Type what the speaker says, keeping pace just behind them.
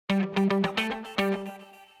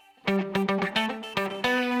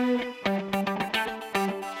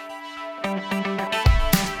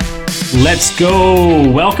Let's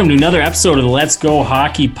go. Welcome to another episode of the Let's Go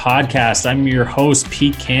Hockey podcast. I'm your host,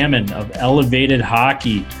 Pete Kamen of Elevated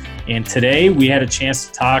Hockey. And today we had a chance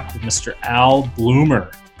to talk with Mr. Al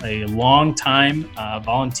Bloomer, a longtime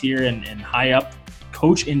volunteer and high-up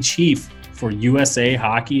coach-in-chief for USA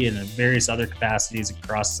Hockey and various other capacities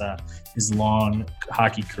across his long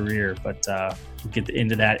hockey career. But we'll get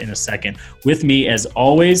into that in a second. With me, as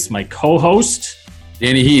always, my co-host,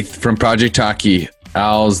 Danny Heath from Project Hockey.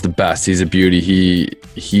 Al's the best. He's a beauty.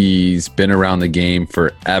 He's been around the game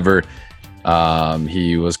forever.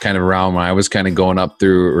 He was kind of around when I was kind of going up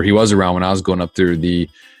through, or he was around when I was going up through the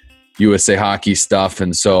USA Hockey stuff.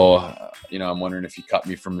 And so, I'm wondering if he cut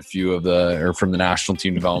me from a few of from the national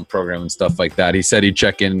team development program and stuff like that. He said he'd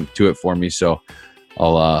check into it for me. So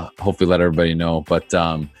I'll hopefully let everybody know. But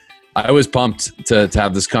I was pumped to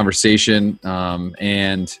have this conversation.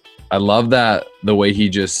 And I love that the way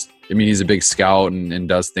he's a big scout and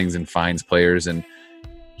does things and finds players. And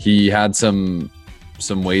he had some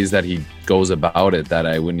ways that he goes about it that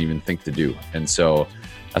I wouldn't even think to do. And so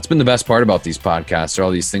that's been the best part about these podcasts, are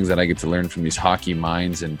all these things that I get to learn from these hockey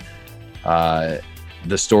minds, and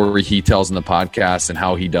the story he tells in the podcast and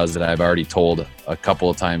how he does it. I've already told a couple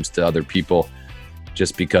of times to other people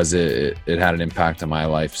just because it had an impact on my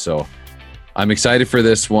life. So I'm excited for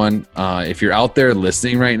this one. If you're out there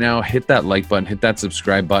listening right now, hit that like button, hit that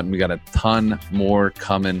subscribe button. We got a ton more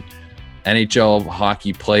coming. NHL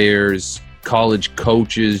hockey players, college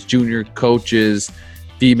coaches, junior coaches,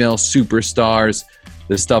 female superstars.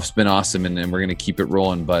 This stuff's been awesome, and we're going to keep it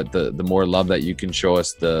rolling. But the more love that you can show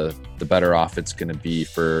us, the better off it's going to be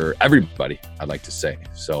for everybody, I'd like to say.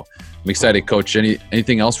 So I'm excited, Coach.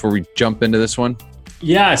 Anything else before we jump into this one?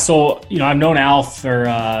 Yeah, so, I've known Al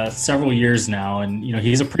for several years now, and,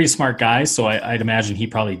 he's a pretty smart guy, so I'd imagine he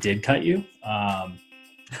probably did cut you.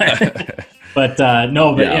 Okay.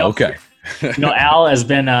 Al has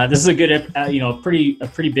been, this is a good, a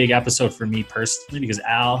pretty big episode for me personally, because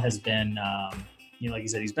Al has been, like you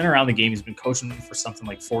said, he's been around the game. He's been coaching for something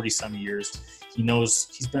like 40-some years.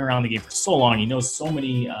 He's been around the game for so long. He knows so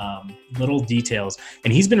many little details,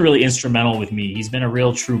 and he's been really instrumental with me. He's been a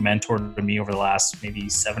real true mentor to me over the last maybe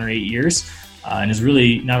 7 or 8 years, and has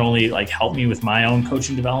really not only helped me with my own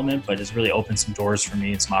coaching development, but has really opened some doors for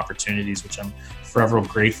me and some opportunities, which I'm forever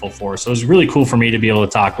grateful for. So it was really cool for me to be able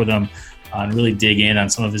to talk with him and really dig in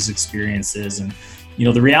on some of his experiences. And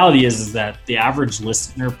the reality is that the average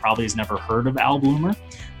listener probably has never heard of Al Bloomer,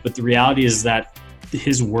 but the reality is that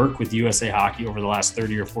his work with USA Hockey over the last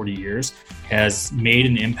 30 or 40 years has made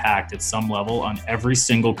an impact at some level on every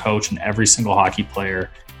single coach and every single hockey player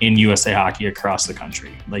in USA Hockey across the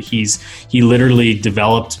country. He literally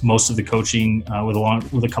developed most of the coaching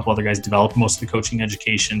with a couple other guys, developed most of the coaching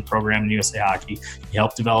education program in USA Hockey. He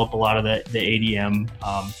helped develop a lot of the ADM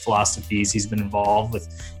philosophies. He's been involved with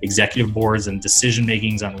executive boards and decision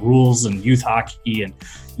makings on rules and youth hockey, and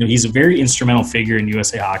he's a very instrumental figure in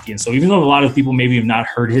USA Hockey. And so even though a lot of people maybe have not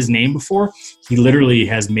heard his name before, he literally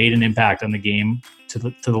has made an impact on the game to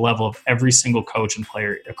the level of every single coach and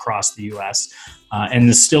player across the U.S. And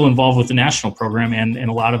is still involved with the national program and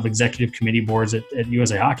a lot of executive committee boards at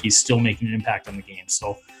USA Hockey, is still making an impact on the game.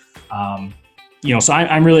 So, so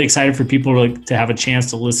I'm really excited for people to have a chance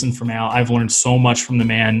to listen from Al. I've learned so much from the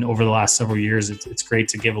man over the last several years. It's great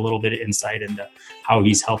to give a little bit of insight into how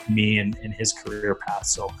he's helped me in his career path.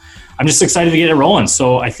 So I'm just excited to get it rolling.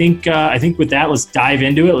 So I think with that, let's dive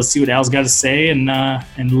into it. Let's see what Al's got to say, and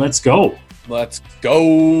let's go. Let's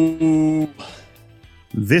go.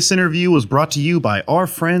 This interview was brought to you by our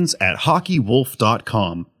friends at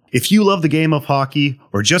HockeyWolf.com. If you love the game of hockey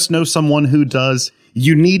or just know someone who does,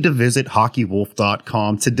 you need to visit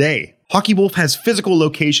HockeyWolf.com today. Hockey Wolf has physical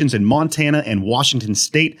locations in Montana and Washington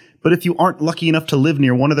State, but if you aren't lucky enough to live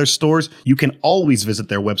near one of their stores, you can always visit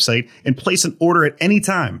their website and place an order at any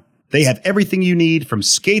time. They have everything you need, from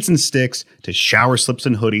skates and sticks to shower slips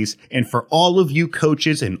and hoodies. And for all of you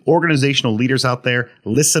coaches and organizational leaders out there,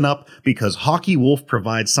 listen up, because Hockey Wolf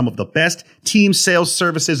provides some of the best team sales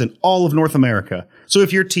services in all of North America. So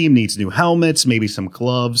if your team needs new helmets, maybe some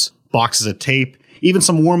gloves, boxes of tape, even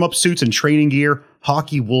some warm-up suits and training gear,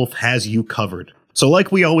 Hockey Wolf has you covered. So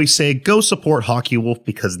like we always say, go support Hockey Wolf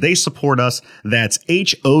because they support us. That's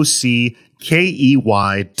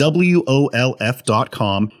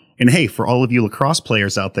HockeyWolf.com. And hey, for all of you lacrosse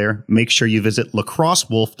players out there, make sure you visit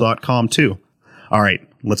lacrossewolf.com too. All right,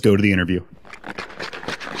 let's go to the interview.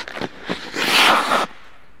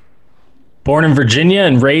 Born in Virginia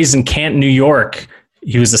and raised in Canton, New York,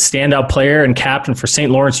 He was a standout player and captain for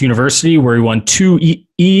St. Lawrence University, where he won 2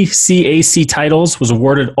 ECAC titles, was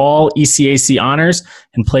awarded all ECAC honors,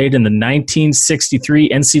 and played in the 1963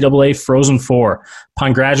 NCAA Frozen Four.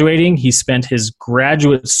 Upon graduating, he spent his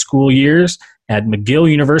graduate school years at McGill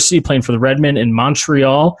University playing for the Redmen in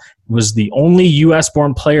Montreal. He was the only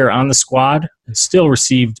U.S.-born player on the squad and still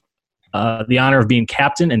received the honor of being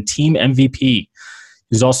captain and team MVP.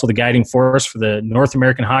 He's also the guiding force for the North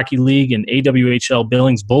American Hockey League and AWHL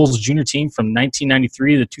Billings Bulls junior team from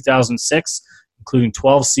 1993 to 2006, including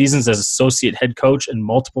 12 seasons as associate head coach and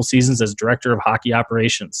multiple seasons as director of hockey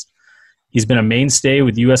operations. He's been a mainstay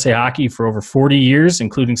with USA Hockey for over 40 years,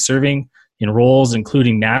 including serving in roles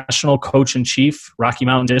including National Coach-in-Chief, Rocky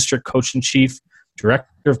Mountain District Coach-in-Chief, Director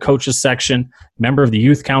of Coaches Section, member of the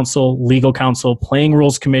Youth Council, Legal Council, Playing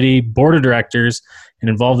Rules Committee, Board of Directors, and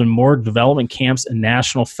involved in more development camps and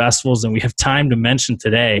national festivals than we have time to mention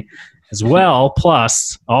today as well.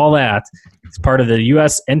 Plus, all that, he's part of the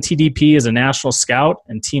U.S. NTDP as a national scout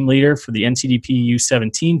and team leader for the NTDP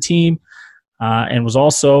U17 team, and was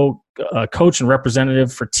also a coach and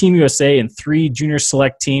representative for Team USA and 3 junior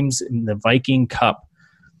select teams in the Viking Cup.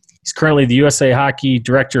 He's currently the USA Hockey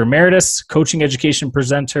Director Emeritus, coaching education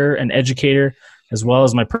presenter and educator, as well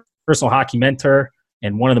as my personal hockey mentor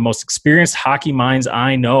and one of the most experienced hockey minds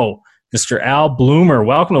I know, Mr. Al Bloomer.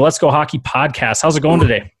 Welcome to Let's Go Hockey Podcast. How's it going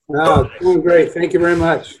today? Oh, doing great. Thank you very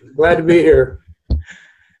much. Glad to be here.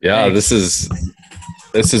 Yeah, this is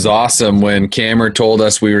awesome. When Cameron told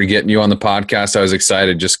us we were getting you on the podcast, I was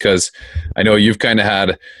excited just because I know you've kind of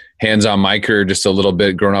had hands on my career just a little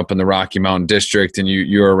bit growing up in the Rocky Mountain District, and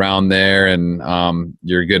you're around there, and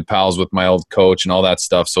you're good pals with my old coach and all that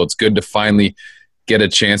stuff. So it's good to finally get a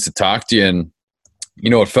chance to talk to you. And, you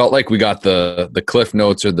know, it felt like we got the Cliff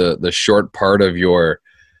Notes or the short part of your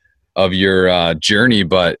journey,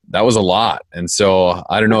 but that was a lot. And so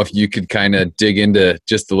I don't know if you could kind of dig into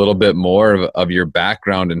just a little bit more of your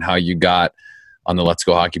background and how you got on the Let's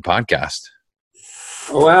Go Hockey podcast.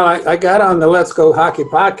 Well, I got on the Let's Go Hockey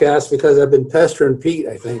podcast because I've been pestering Pete,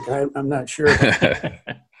 I think. I'm not sure.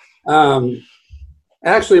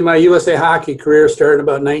 Actually, my USA Hockey career started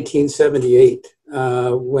about 1978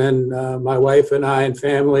 when my wife and I and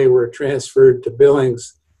family were transferred to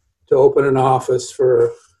Billings to open an office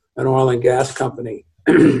for an oil and gas company.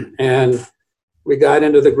 And we got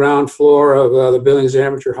into the ground floor of the Billings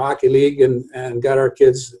Amateur Hockey League and got our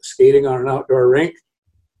kids skating on an outdoor rink.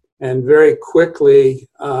 And very quickly,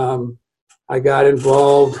 I got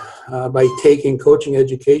involved by taking coaching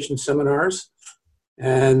education seminars.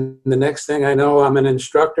 And the next thing I know, I'm an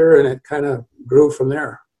instructor, and it kind of grew from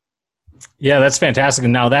there. Yeah, that's fantastic.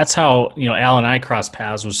 And now that's how, you know, Al and I crossed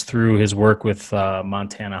paths, was through his work with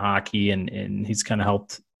Montana Hockey, and he's kind of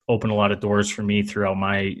helped open a lot of doors for me throughout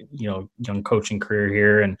my, you know, young coaching career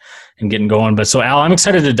here and getting going. But so Al, I'm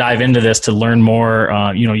excited to dive into this to learn more.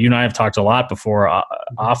 You know, you and I have talked a lot before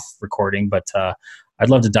off recording, but I'd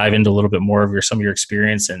love to dive into a little bit more of some of your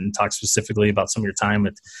experience and talk specifically about some of your time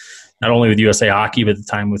with not only with USA Hockey, but the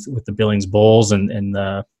time with the Billings Bulls and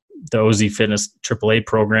the OZ Fitness AAA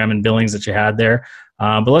program in Billings that you had there.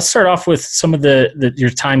 But let's start off with some of your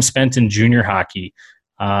time spent in junior hockey.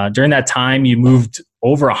 During that time, you moved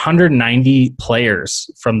over 190 players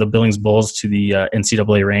from the Billings Bulls to the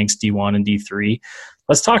NCAA ranks D1 and D3.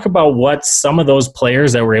 Let's talk about what some of those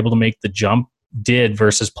players that were able to make the jump did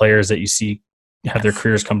versus players that you see have their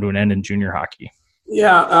careers come to an end in junior hockey.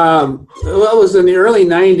 Yeah, well, it was in the early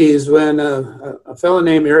 90s when a fellow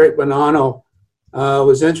named Eric Bonanno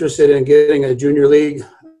was interested in getting a junior league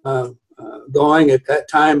going. At that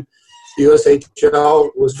time, the USHL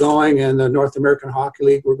was going and the North American Hockey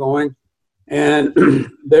League were going. And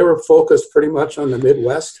they were focused pretty much on the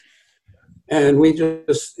Midwest. And we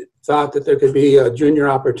just thought that there could be junior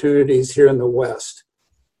opportunities here in the West.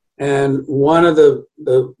 And one of the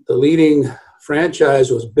leading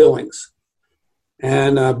franchise was Billings.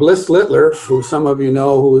 And Bliss Littler, who some of you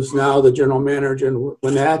know, who is now the general manager in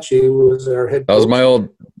Wenatchee, was our head coach.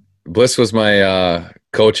 Bliss was my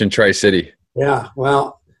coach in Tri-City. Yeah,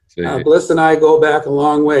 well, Bliss and I go back a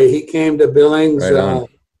long way. He came to Billings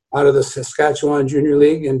out of the Saskatchewan Junior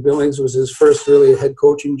League, and Billings was his first really head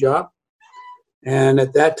coaching job. And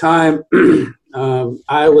at that time,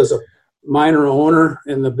 I was a minor owner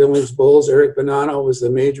in the Billings Bulls. Eric Bonanno was the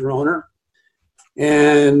major owner.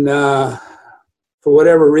 And for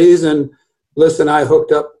whatever reason, Bliss and I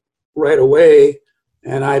hooked up right away,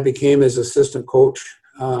 and I became his assistant coach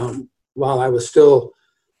while I was still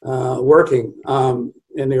working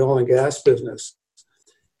in the oil and gas business.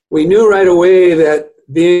 We knew right away that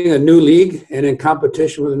being a new league and in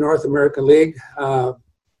competition with the North American League,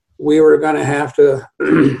 we were going to have to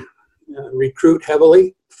recruit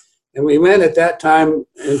heavily. And we went at that time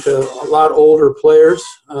into a lot older players.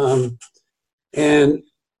 And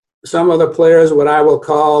some of the players, what I will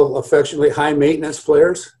call affectionately high maintenance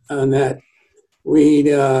players, and that we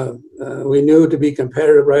knew to be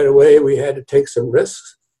competitive right away, we had to take some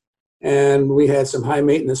risks. And we had some high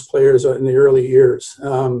maintenance players in the early years.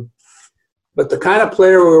 But the kind of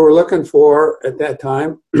player we were looking for at that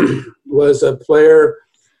time was a player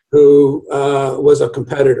who was a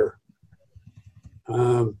competitor.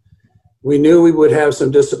 We knew we would have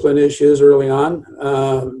some discipline issues early on,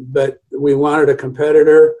 but we wanted a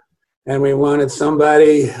competitor, and we wanted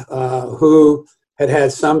somebody who had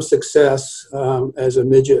had some success as a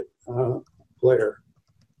midget player.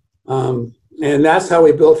 And that's how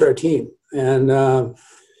we built our team. And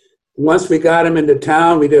once we got them into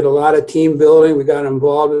town, we did a lot of team building. We got them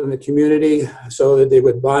involved in the community so that they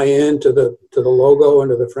would buy into the logo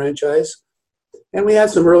and to the franchise. And we had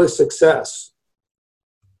some early success.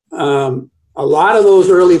 A lot of those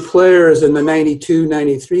early players in the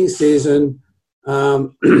 92-93 season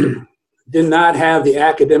did not have the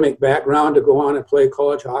academic background to go on and play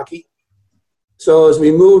college hockey. So as we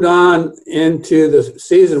moved on into the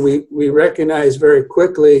season, we recognized very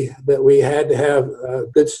quickly that we had to have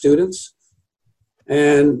good students.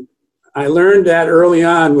 And I learned that early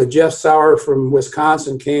on when Jeff Sauer from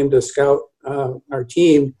Wisconsin came to scout our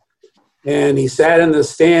team. And he sat in the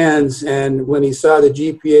stands, and when he saw the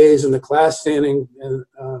GPAs and the class standing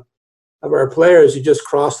of our players, he just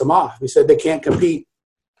crossed them off. He said they can't compete,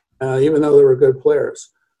 even though they were good players.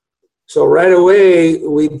 So right away,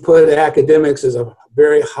 we put academics as a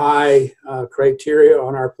very high criteria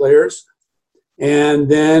on our players. And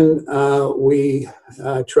then we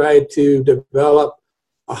tried to develop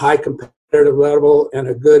a high competitive level and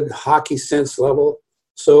a good hockey sense level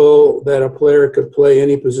so that a player could play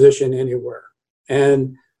any position anywhere.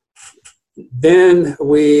 And then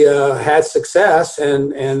we had success,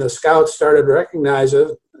 and the scouts started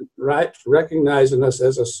recognizing us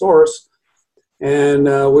as a source. And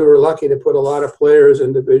we were lucky to put a lot of players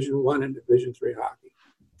in Division I and Division III hockey.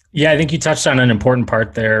 Yeah, I think you touched on an important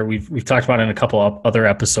part there. We've talked about it in a couple of other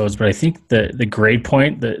episodes, but I think the grade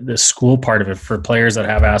point, the school part of it for players that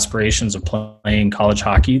have aspirations of playing college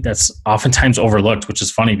hockey, that's oftentimes overlooked, which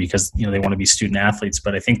is funny because they want to be student athletes.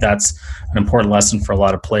 But I think that's an important lesson for a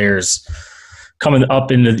lot of players coming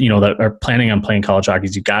up into that are planning on playing college hockey.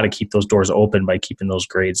 You got to keep those doors open by keeping those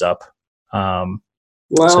grades up.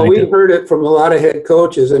 Well, we heard it from a lot of head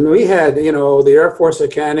coaches, and we had, the Air Force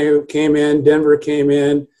Academy came in, Denver came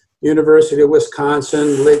in, University of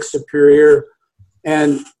Wisconsin, Lake Superior,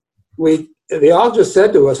 and they all just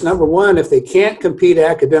said to us, number one, if they can't compete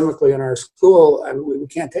academically in our school, we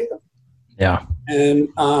can't take them. Yeah. And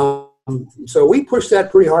so we pushed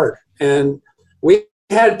that pretty hard, and we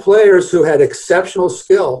had players who had exceptional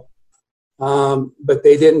skill, but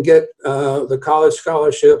they didn't get the college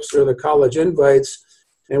scholarships or the college invites.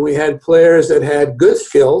 And we had players that had good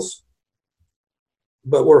skills,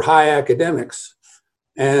 but were high academics,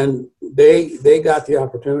 and they got the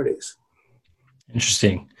opportunities.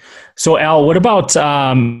 Interesting. So, Al, what about?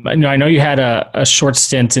 I know you had a short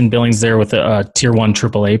stint in Billings there with a Tier 1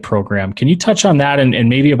 AAA program. Can you touch on that and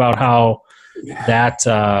maybe about how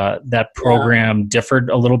that program differed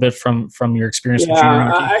a little bit from your experience with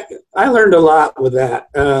junior hockey? I learned a lot with that.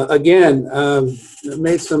 Again,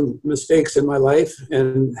 made some mistakes in my life,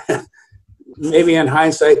 and maybe in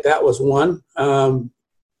hindsight that was one.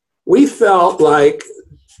 We felt like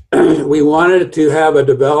we wanted to have a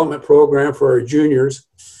development program for our juniors,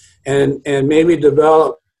 and maybe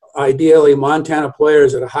develop ideally Montana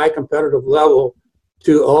players at a high competitive level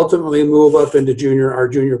to ultimately move up into our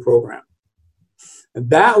junior program. And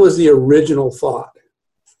that was the original thought.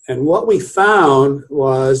 And what we found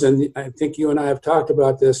was, and I think you and I have talked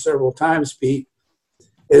about this several times, Pete,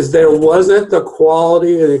 is there wasn't the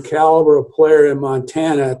quality and the caliber of player in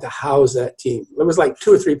Montana to house that team. There was like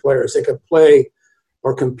 2 or 3 players that could play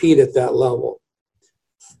or compete at that level.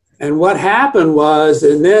 And what happened was,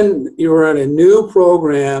 and then you were in a new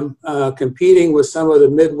program competing with some of the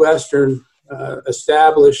Midwestern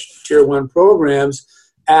established Tier 1 programs,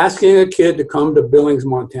 asking a kid to come to Billings,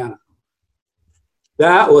 Montana.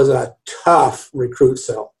 That was a tough recruit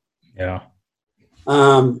sell. Yeah.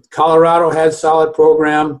 Colorado had a solid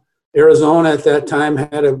program. Arizona at that time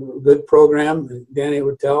had a good program, Danny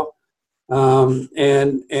would tell.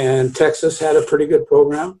 And Texas had a pretty good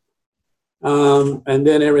program. And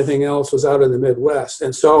then everything else was out in the Midwest.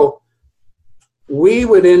 And so we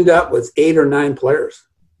would end up with 8 or 9 players.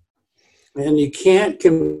 And you can't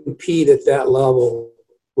compete at that level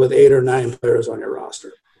with 8 or 9 players on your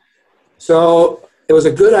roster. So it was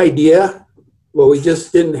a good idea, but we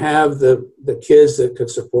just didn't have the kids that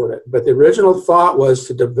could support it. But the original thought was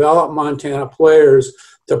to develop Montana players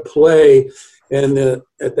to play in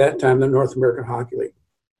at that time, the North American Hockey League.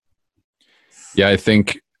 Yeah, I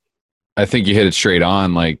think you hit it straight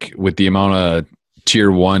on. Like, with the amount of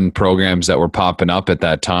tier 1 programs that were popping up at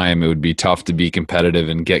that time, it would be tough to be competitive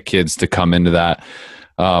and get kids to come into that.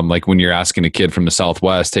 Like when you're asking a kid from the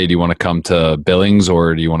Southwest, hey, do you want to come to Billings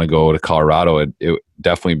or do you want to go to Colorado? It would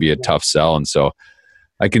definitely be a tough sell. And so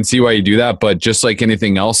I can see why you do that, but just like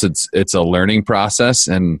anything else, it's a learning process.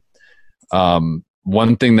 And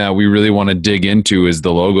one thing that we really want to dig into is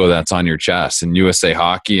the logo that's on your chest and USA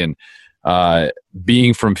Hockey. And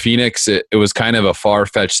being from Phoenix, it was kind of a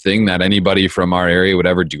far-fetched thing that anybody from our area would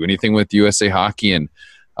ever do anything with USA Hockey. And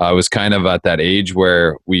I was kind of at that age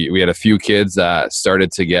where we had a few kids that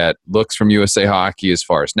started to get looks from USA Hockey as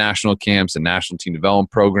far as national camps and national team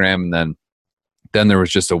development program. And then there was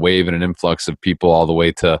just a wave and an influx of people all the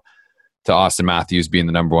way to Austin Matthews being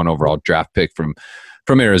the number 1 overall draft pick from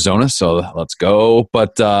Arizona. So let's go.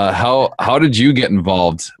 But how did you get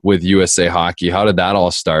involved with USA Hockey? How did that all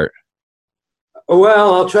start?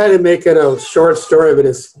 Well, I'll try to make it a short story, but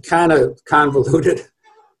it's kind of convoluted.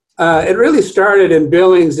 It really started in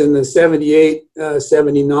Billings in the 78,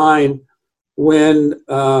 79 when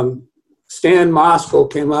Stan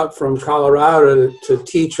Moskal came up from Colorado to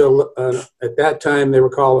teach, at that time they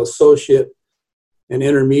were called associate and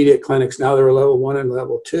intermediate clinics. Now they're level 1 and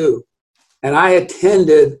level 2. And I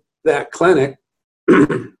attended that clinic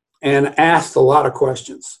and asked a lot of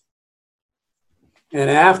questions.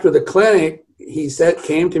 And after the clinic, he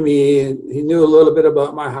came to me and he knew a little bit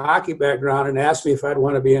about my hockey background and asked me if I'd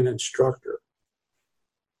want to be an instructor.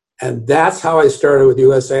 And that's how I started with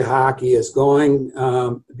USA Hockey, is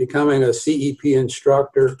becoming a CEP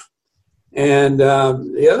instructor. And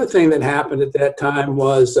the other thing that happened at that time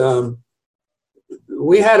was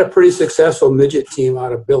we had a pretty successful midget team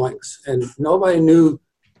out of Billings, and nobody knew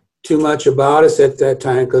too much about us at that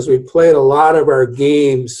time because we played a lot of our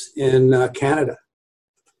games in Canada.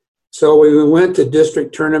 So when we went to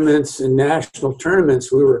district tournaments and national tournaments,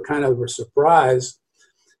 we were kind of surprised.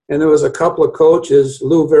 And there was a couple of coaches,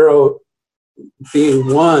 Lou Vero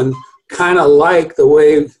being one, kind of liked the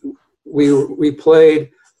way we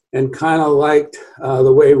played and kind of liked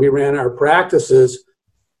the way we ran our practices.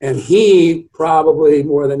 And he probably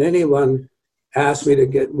more than anyone asked me to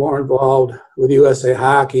get more involved with USA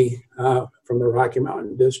Hockey from the Rocky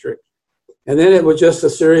Mountain District. And then it was just a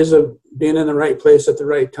series of being in the right place at the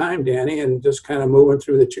right time, Danny, and just kind of moving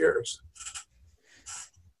through the chairs.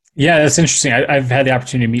 Yeah, that's interesting. I've had the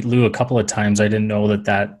opportunity to meet Lou a couple of times. I didn't know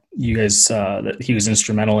that you guys, that he was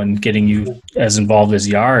instrumental in getting you as involved as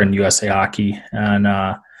you are in USA Hockey. And,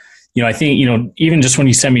 I think, even just when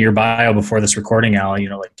you sent me your bio before this recording, Al,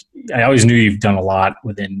 I always knew you've done a lot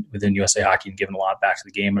within USA Hockey and given a lot back to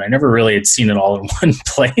the game, but I never really had seen it all in one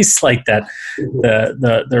place like that.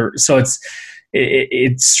 So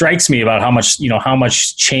it strikes me about how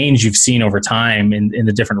much change you've seen over time in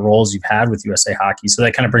the different roles you've had with USA Hockey. So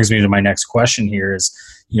that kind of brings me to my next question here is,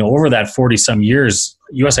 over that 40 some years,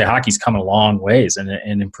 USA Hockey's come a long ways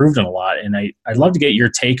and improved in a lot. And I'd love to get your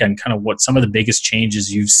take on kind of what some of the biggest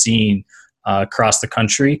changes you've seen across the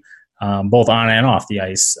country, both on and off the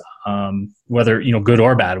ice, whether, good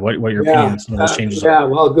or bad. What your opinion on some of those changes are? Yeah,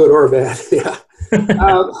 well, good or bad. Yeah.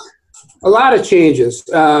 A lot of changes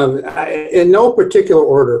in no particular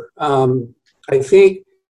order. I think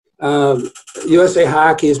USA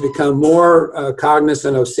Hockey has become more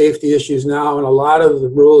cognizant of safety issues now, and a lot of the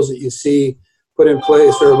rules that you see put in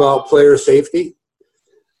place are about player safety.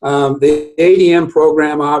 The ADM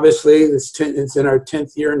program, obviously, it's in our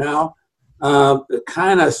 10th year now. It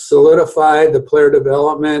kind of solidified the player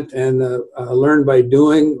development and the learn by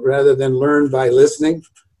doing rather than learn by listening.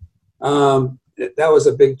 That was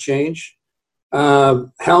a big change.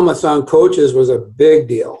 Helmets on coaches was a big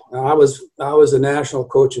deal. I was a national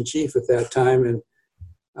coach in chief at that time, and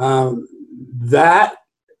that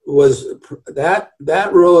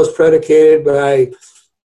rule was predicated by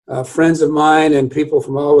friends of mine and people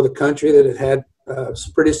from all over the country that had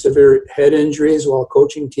pretty severe head injuries while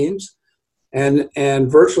coaching teams, and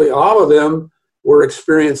virtually all of them were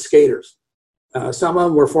experienced skaters. Some of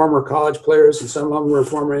them were former college players, and some of them were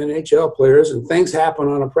former NHL players, and things happen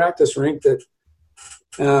on a practice rink that.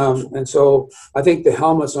 And so I think the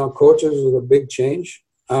helmets on coaches was a big change.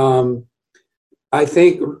 I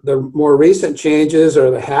think the more recent changes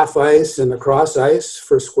are the half ice and the cross ice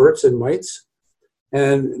for squirts and mites.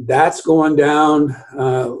 And that's going down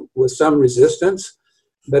with some resistance.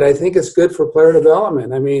 but I think it's good for player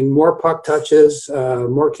development. I mean, more puck touches,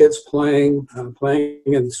 more kids playing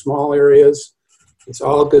in small areas. It's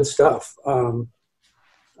all good stuff.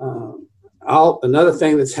 Another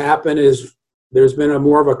thing that's happened is there's been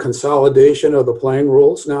more of a consolidation of the playing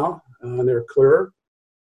rules now. They're clearer,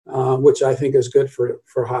 which I think is good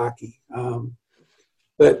for hockey.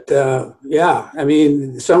 Yeah, I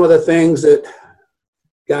mean, some of the things that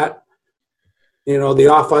got, the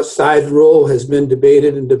offside rule has been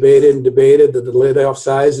debated and debated and debated. The delayed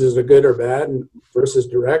offsides are good or bad versus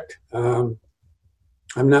direct. I'm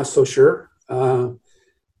not so sure.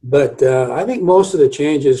 But I think most of the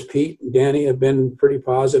changes, Pete and Danny, have been pretty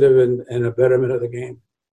positive and a betterment of the game.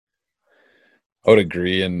 I would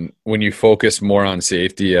agree. And when you focus more on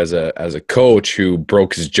safety as a coach who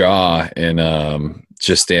broke his jaw in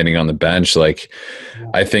just standing on the bench,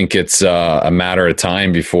 I think it's a matter of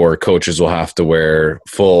time before coaches will have to wear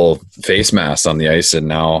full face masks on the ice. And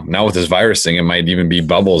now with this virus thing, it might even be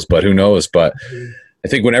bubbles, but who knows? But I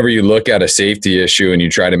think whenever you look at a safety issue and you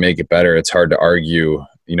try to make it better, it's hard to argue.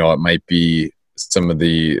 It might be some of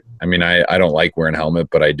the – I don't like wearing a helmet,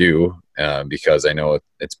 but I do because I know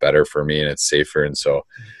it's better for me and it's safer. And so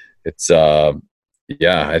it's I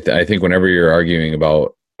think whenever you're arguing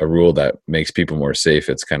about a rule that makes people more safe,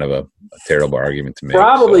 it's kind of a terrible argument to make.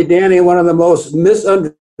 Probably, so. Danny, one of the most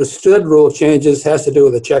misunderstood rule changes has to do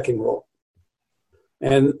with the checking rule.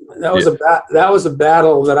 And that was a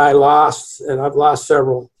battle that I lost, and I've lost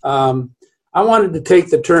several. I wanted to take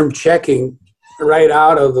the term checking right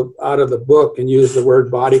out of the book and use the word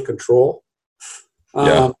body control,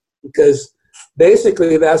 because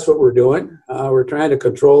basically that's what we're doing. We're trying to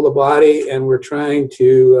control the body, and we're trying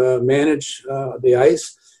to manage the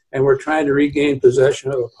ice, and we're trying to regain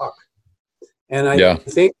possession of the puck. And I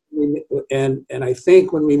think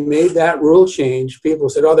when we made that rule change, people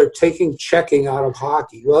said, "Oh, they're taking checking out of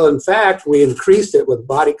hockey." Well, in fact, we increased it with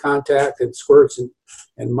body contact and squirts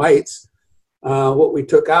and mites. What we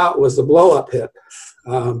took out was the blow-up hit,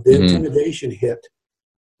 the intimidation hit.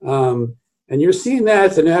 And you're seeing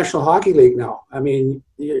that at the National Hockey League now. I mean,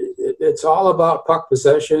 it's all about puck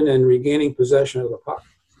possession and regaining possession of the puck.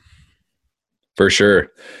 For sure.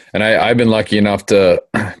 And I've been lucky enough to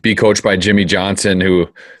be coached by Jimmy Johnson, who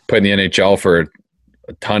played in the NHL for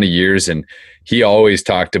a ton of years. And he always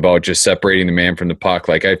talked about just separating the man from the puck.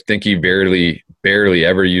 I think he barely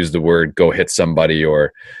ever used the word go hit somebody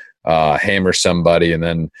or hammer somebody. And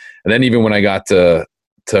then even when I got to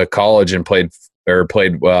college and played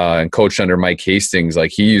and coached under Mike Hastings,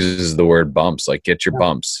 he uses the word bumps, get your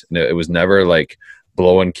bumps. And it was never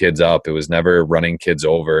blowing kids up. It was never running kids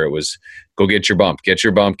over. It was go get your bump, get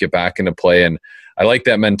back into play. And I like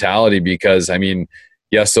that mentality because,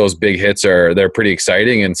 yes, those big hits they're pretty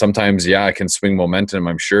exciting. And sometimes, it can swing momentum,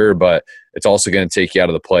 I'm sure, but it's also going to take you out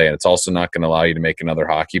of the play. And it's also not going to allow you to make another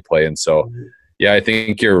hockey play. And so, I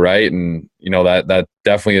think you're right. And, that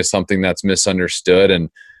definitely is something that's misunderstood and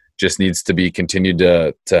just needs to be continued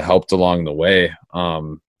to helped along the way.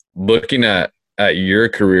 Looking at your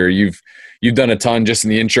career, you've done a ton. Just in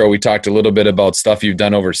the intro, we talked a little bit about stuff you've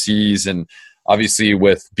done overseas, and obviously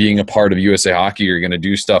with being a part of USA Hockey, you're going to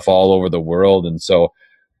do stuff all over the world. And so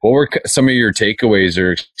what were some of your takeaways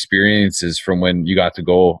or experiences from when you got to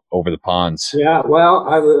go over the ponds? Yeah, well,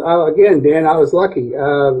 again, Dan, I was lucky.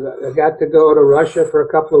 I got to go to Russia for a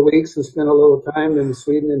couple of weeks and spend a little time in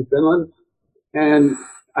Sweden and Finland. And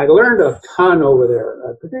I learned a ton over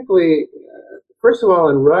there, particularly, first of all,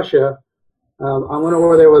 in Russia. I went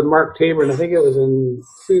over there with Mark Tabor, and I think it was in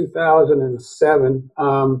 2007.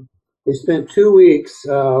 We spent 2 weeks,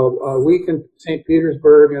 a week in St.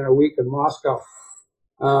 Petersburg and a week in Moscow.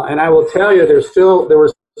 And I will tell you, there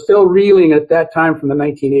were still reeling at that time from the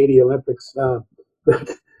 1980 Olympics.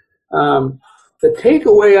 The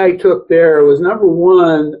takeaway I took there was, number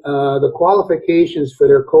one, the qualifications for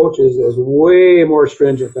their coaches is way more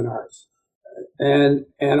stringent than ours. And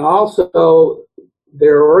also,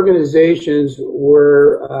 their organizations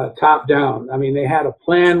were top down. They had a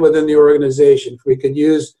plan within the organization. We could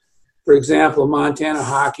use, for example, Montana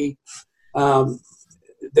Hockey.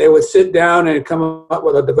 They would sit down and come up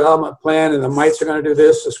with a development plan, and the mites are going to do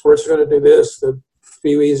this, the squirts are going to do this, the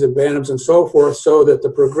peewees and bantams and so forth, so that the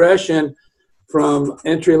progression from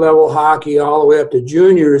entry-level hockey all the way up to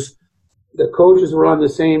juniors, the coaches were on the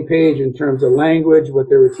same page in terms of language, what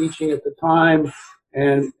they were teaching at the time,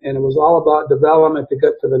 and it was all about development to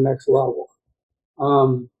get to the next level.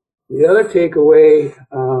 The other takeaway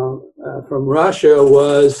from Russia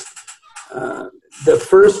was the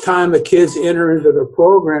first time the kids enter into the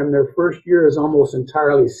program, their first year is almost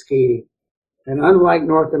entirely skating. And unlike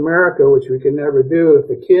North America, which we can never do, if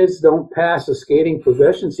the kids don't pass a skating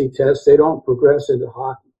proficiency test, they don't progress into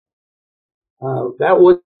hockey. That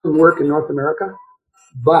wouldn't work in North America,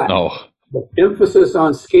 but the emphasis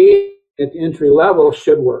on skating at the entry level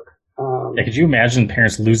should work. Yeah, could you imagine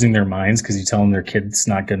parents losing their minds because you tell them their kid's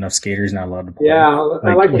not good enough skater, he's not allowed to play? Yeah,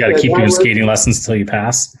 like you got to keep doing skating lessons until you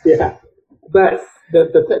pass. Yeah, but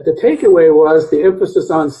the takeaway was the emphasis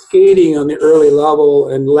on skating on the early level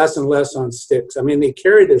and less on sticks. I mean, they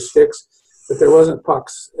carried their sticks, but there wasn't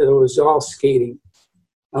pucks. It was all skating.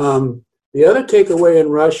 The other takeaway in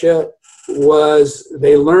Russia was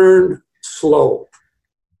they learned slow.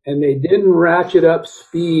 And they didn't ratchet up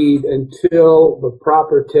speed until the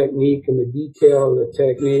proper technique and the detail of the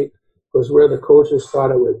technique was where the coaches thought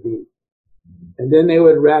it would be. And then they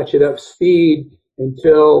would ratchet up speed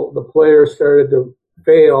until the players started to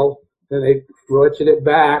fail. Then they ratchet it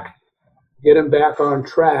back, get them back on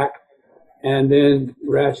track, and then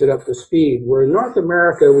ratchet up the speed. Where in North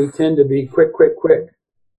America, we tend to be quick.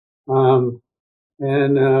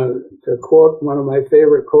 And to quote one of my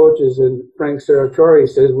favorite coaches, and Frank Serratore,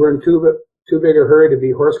 says, "We're in too big a hurry to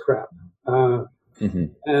be horse crap."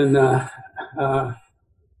 And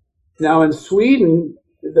now in Sweden,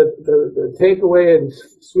 the takeaway in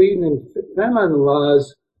Sweden and Finland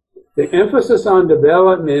was the emphasis on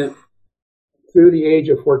development through the age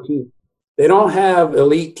of 14. They don't have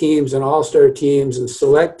elite teams and all-star teams and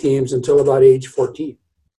select teams until about age 14.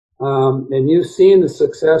 And you've seen the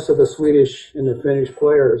success of the Swedish and the Finnish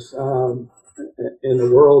players in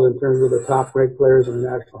the world in terms of the top-ranked players in the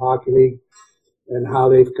National Hockey League and how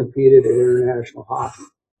they've competed in international hockey.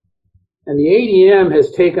 And the ADM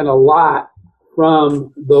has taken a lot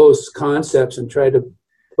from those concepts and tried to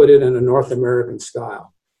put it in a North American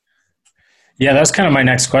style. Yeah, that's kind of my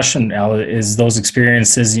next question, Al, is those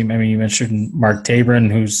experiences. You mentioned Mark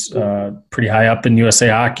Tabron, who's pretty high up in USA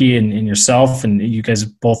Hockey, and yourself, and you guys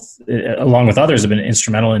both, along with others, have been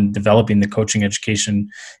instrumental in developing the coaching education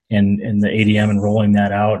in the ADM and rolling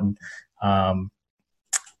that out. And,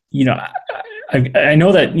 I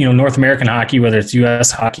know that, North American hockey, whether it's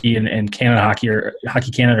US hockey and Canada hockey or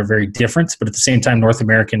Hockey Canada, are very different, but at the same time, North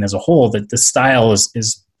American as a whole, that the style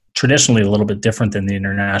is traditionally a little bit different than the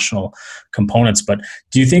international components. But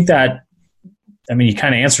do you think that, you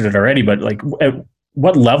kind of answered it already, but like at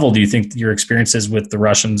what level do you think your experiences with the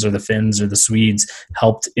Russians or the Finns or the Swedes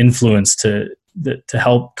helped influence to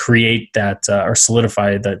help create that or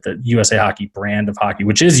solidify the USA Hockey brand of hockey,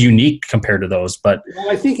 which is unique compared to those? But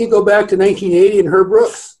I think you go back to 1980 and Herb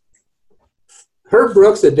Brooks. Herb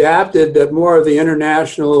Brooks adapted more of the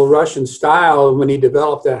international Russian style when he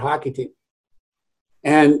developed that hockey team.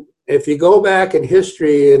 And if you go back in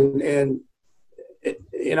history and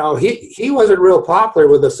he wasn't real popular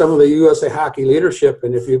with some of the USA Hockey leadership.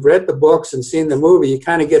 And if you've read the books and seen the movie, you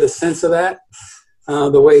kind of get a sense of that,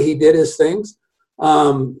 the way he did his things.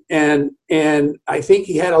 And I think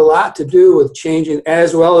he had a lot to do with changing,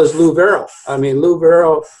 as well as Lou Verrill. Lou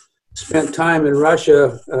Verrill spent time in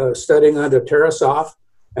Russia studying under Tarasov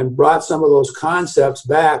and brought some of those concepts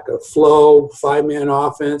back of flow, 5-man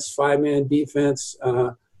offense, 5-man defense.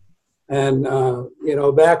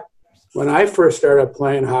 Back when I first started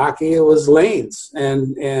playing hockey, it was lanes.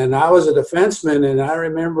 And I was a defenseman, and I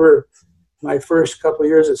remember my first couple of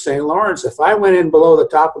years at St. Lawrence, if I went in below the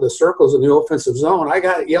top of the circles in the offensive zone, I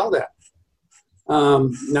got yelled at.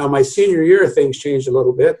 Now, my senior year, things changed a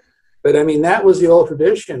little bit. But, that was the old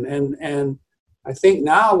tradition. And I think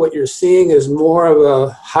now what you're seeing is more of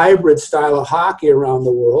a hybrid style of hockey around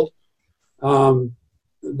the world.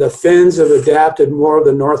 The Finns have adapted more of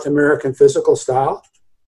the North American physical style.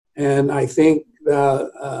 And I think,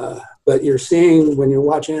 but you're seeing when you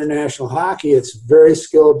watch international hockey, it's very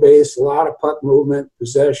skill-based, a lot of puck movement,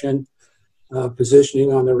 possession,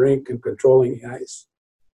 positioning on the rink, and controlling the ice.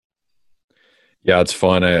 Yeah, it's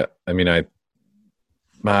fun. I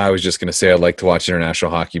was just going to say I'd like to watch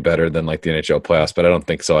international hockey better than like the NHL playoffs, but I don't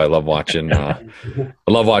think so. I love watching the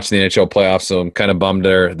NHL playoffs, so I'm kind of bummed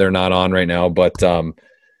they're not on right now. But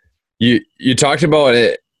you talked about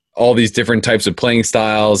it, all these different types of playing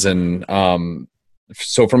styles, and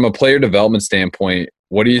so from a player development standpoint,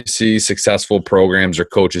 what do you see successful programs or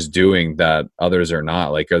coaches doing that others are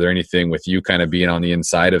not? Like, are there anything with you kind of being on the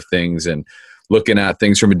inside of things and looking at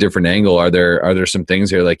things from a different angle? Are there some things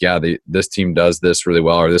here like, this team does this really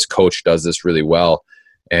well, or this coach does this really well,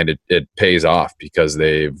 and it pays off because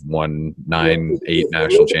they've won 8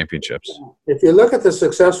 national championships? If you look at the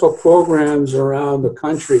successful programs around the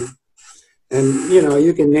country, and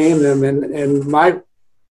you can name them, and my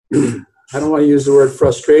I don't want to use the word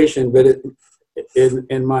frustration, but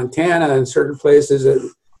in Montana and certain places,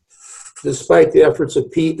 despite the efforts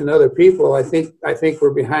of Pete and other people, I think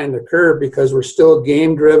we're behind the curve because we're still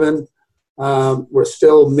game driven. We're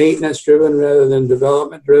still maintenance driven rather than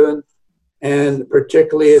development driven, and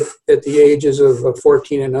particularly at the ages of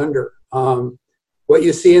 14 and under. What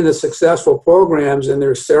you see in the successful programs, and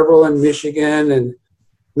there's several in Michigan, and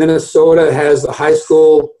Minnesota has the high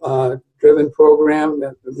school driven program.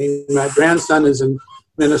 I mean, my grandson is in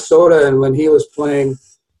Minnesota, and when he was playing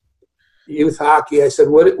youth hockey, I said,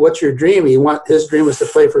 what's your dream? His dream was to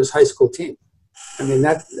play for his high school team. I mean,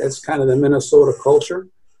 that's kind of the Minnesota culture.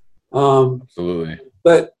 Absolutely.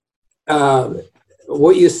 But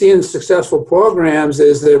what you see in successful programs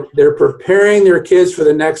is they're preparing their kids for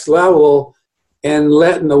the next level and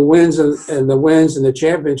letting the wins and the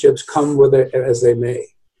championships come with it as they may.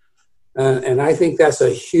 And I think that's a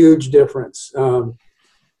huge difference.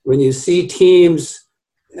 When you see teams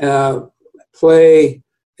play,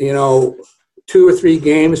 2 or 3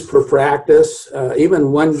 games per practice,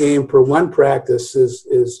 even 1 game per 1 practice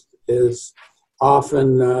is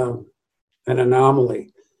often an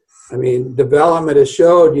anomaly. I mean, development has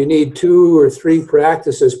showed you need 2 or 3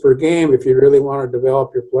 practices per game if you really want to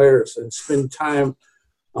develop your players and spend time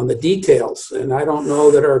on the details. And I don't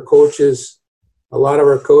know that a lot of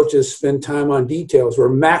our coaches spend time on details. We're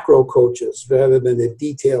macro coaches rather than the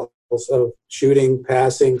details of shooting,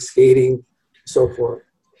 passing, skating, so forth.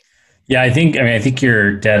 Yeah, I think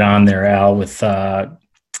you're dead on there, Al, with my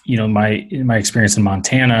experience in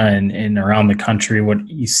Montana and around the country. What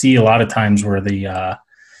you see a lot of times where the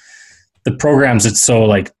programs, it's so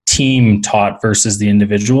like team taught versus the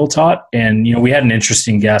individual taught. And, we had an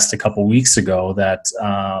interesting guest a couple weeks ago that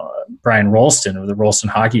Brian Rolston of the Rolston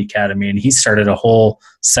Hockey Academy, and he started a whole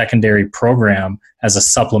secondary program as a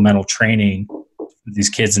supplemental training with these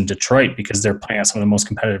kids in Detroit because they're playing on some of the most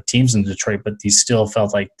competitive teams in Detroit, but these still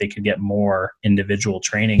felt like they could get more individual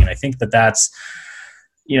training. And I think that's,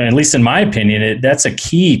 at least in my opinion, that's a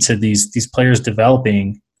key to these players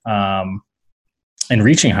developing and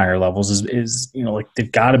reaching higher levels is like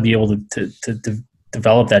they've got to be able to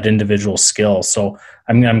develop that individual skill. So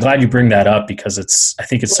I'm glad you bring that up because I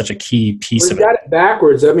think it's such a key piece of it. Got it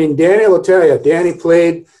backwards. I mean, Danny will tell you, Danny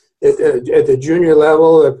played at the junior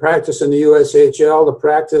level, the practice in the USHL. The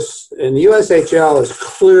practice in the USHL is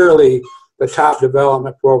clearly the top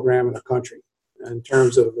development program in the country in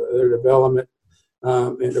terms of their development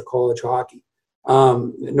into college hockey.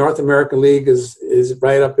 The North American League is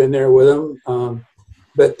right up in there with them.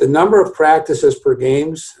 But the number of practices per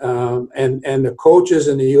games and the coaches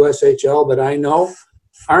in the USHL that I know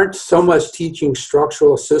aren't so much teaching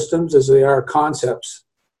structural systems as they are concepts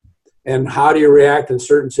and how do you react in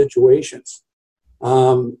certain situations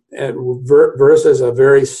versus a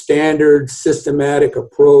very standard systematic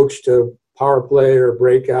approach to power play or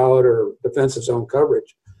breakout or defensive zone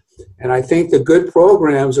coverage. And I think the good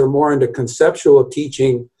programs are more into conceptual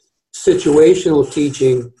teaching, situational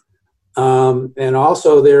teaching, and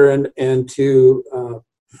also they're into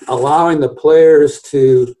allowing the players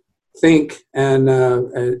to think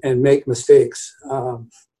and make mistakes.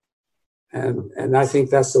 And I think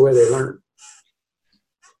that's the way they learn.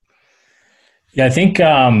 Yeah, I think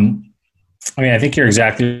I think you're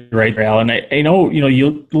exactly right, Al. And I know,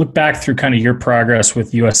 you look back through kind of your progress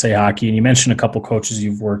with USA Hockey, and you mentioned a couple coaches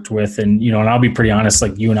you've worked with, and and I'll be pretty honest,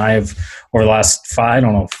 like you and I have over the last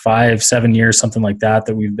 5-7 years, something like that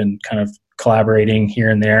we've been kind of collaborating here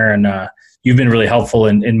and there, and you've been really helpful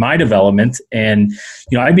in my development. And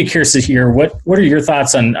I'd be curious to hear what are your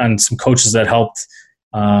thoughts on some coaches that helped,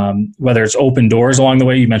 whether it's open doors along the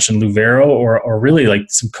way. You mentioned Lou Vero, or really like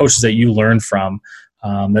some coaches that you learned from.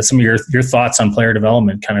 That some of your thoughts on player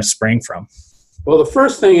development kind of sprang from. Well, the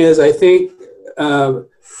first thing is I think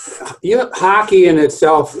hockey in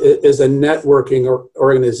itself is a networking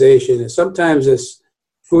organization, and sometimes it's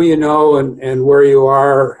who you know and where you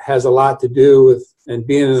are has a lot to do with and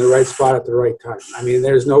being in the right spot at the right time. I mean,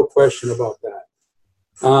 there's no question about that.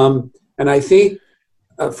 And I think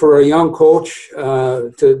for a young coach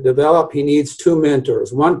to develop, he needs 2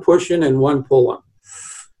 mentors, one pushing and one pulling.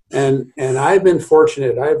 And I've been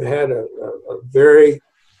fortunate. I've had a very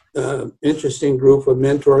interesting group of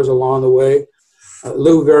mentors along the way.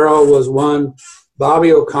 Lou Vero was one.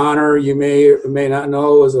 Bobby O'Connor, you may or may not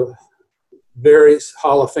know, was a very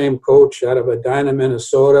Hall of Fame coach out of Edina,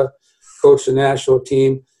 Minnesota, coached the national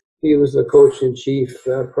team. He was the coach-in-chief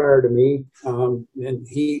prior to me, and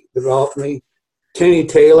he developed me. Kenny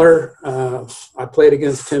Taylor, I played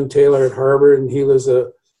against Tim Taylor at Harvard, and he was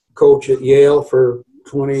a coach at Yale for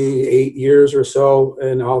 28 years or so,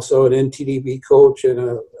 and also an NTDB coach and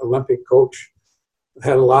an Olympic coach.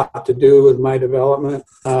 had a lot to do with my development.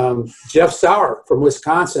 Jeff Sauer from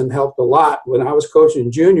Wisconsin helped a lot when I was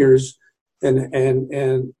coaching juniors,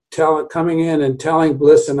 and coming in and telling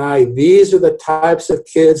Bliss and I, these are the types of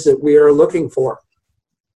kids that we are looking for.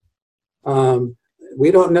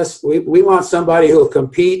 We want somebody who will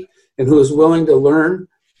compete and who is willing to learn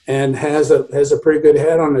and has a pretty good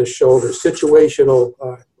head on his shoulders. Situational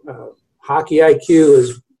hockey IQ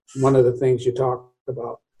is one of the things you talk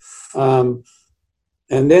about.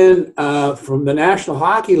 And then from the National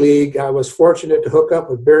Hockey League, I was fortunate to hook up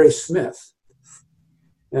with Barry Smith.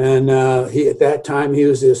 And at that time, he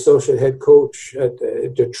was the associate head coach at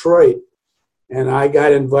Detroit. And I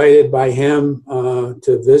got invited by him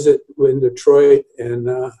to visit in Detroit and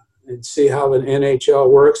see how the NHL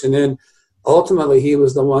works. And then ultimately, he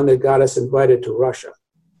was the one that got us invited to Russia.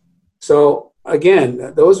 So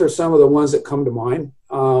again, those are some of the ones that come to mind.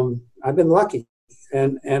 I've been lucky.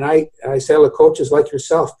 And I say to coaches like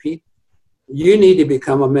yourself, Pete, you need to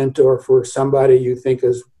become a mentor for somebody you think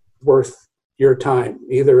is worth your time,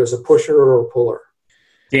 either as a pusher or a puller.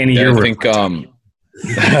 Danny, I think I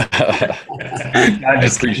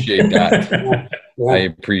appreciate that. I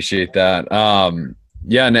appreciate that.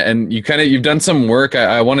 Yeah, and you've done some work.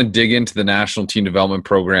 I want to dig into the National Team Development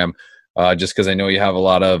Program, just because I know you have a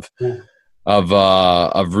lot of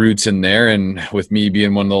roots in there, and with me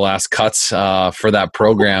being one of the last cuts for that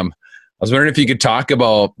program, I was wondering if you could talk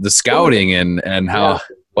about the scouting and how.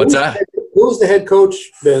 What's that? Who's the head coach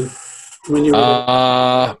been when you were?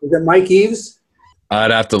 Was it Mike Eves?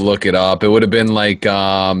 I'd have to look it up. It would have been like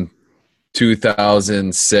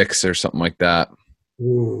 2006 or something like that.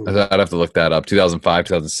 I'd have to look that up. 2005,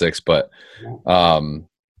 2006. But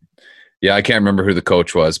yeah, I can't remember who the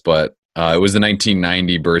coach was, but it was the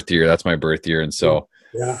 1990 birth year. That's my birth year. And so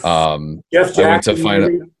Jeff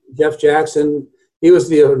Jackson, Jeff Jackson, he was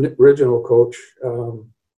the original coach.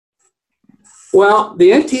 Well,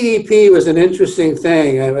 the NTDP was an interesting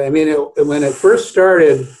thing. I mean, when it first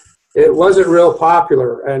started, it wasn't real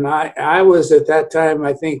popular. And I was at that time,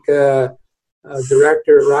 I think,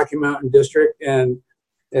 director at Rocky Mountain District. And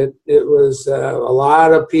it was a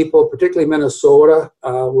lot of people, particularly Minnesota,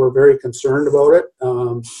 were very concerned about it.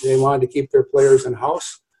 They wanted to keep their players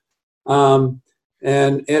in-house.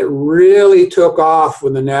 And it really took off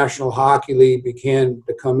when the National Hockey League began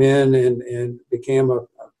to come in and became a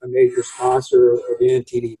major sponsor of the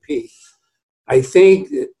NTDP. I think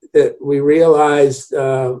that we realized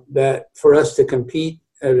that for us to compete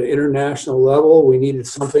at an international level, we needed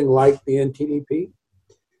something like the NTDP.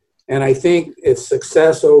 And I think its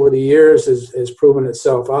success over the years has proven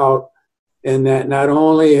itself out in that not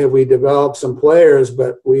only have we developed some players,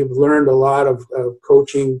 but we've learned a lot of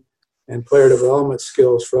coaching and player development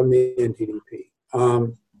skills from the NTDP.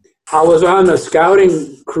 I was on the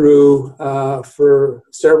scouting crew for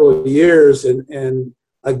several years, and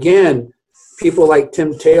again, people like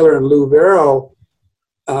Tim Taylor and Lou Vero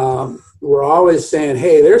were always saying,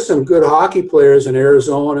 hey, there's some good hockey players in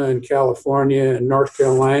Arizona and California and North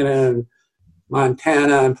Carolina and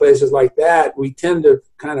Montana and places like that. We tend to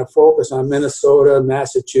kind of focus on Minnesota,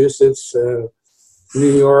 Massachusetts,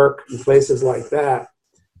 New York, and places like that.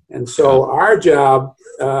 And so our job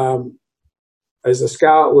as a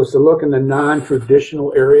scout was to look in the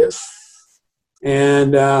non-traditional areas.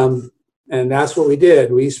 And that's what we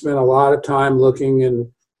did. We spent a lot of time looking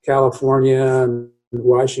in California and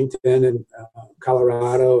Washington and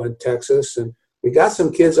Colorado and Texas. And we got some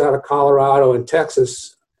kids out of Colorado and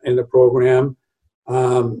Texas in the program.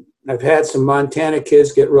 I've had some Montana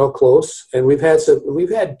kids get real close, and we've had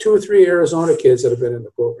 2 or 3 Arizona kids that have been in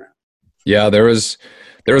the program. Yeah, there was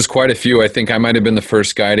quite a few. I think I might have been the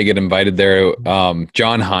first guy to get invited there.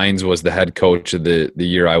 John Hines was the head coach of the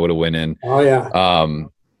year I would have went in. Oh yeah.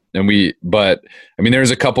 But I mean,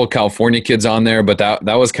 there's a couple of California kids on there, but that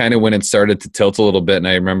was kind of when it started to tilt a little bit. And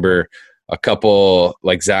I remember a couple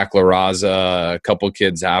like Zach LaRaza, a couple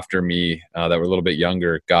kids after me that were a little bit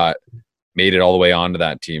younger made it all the way onto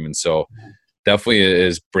that team. And so definitely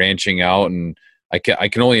is branching out. And I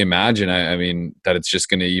can only imagine, I mean, that it's just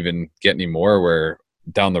going to even get any more where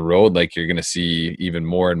down the road, like you're going to see even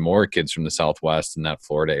more and more kids from the Southwest and that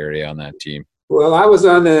Florida area on that team. Well, I was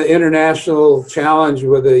on the international challenge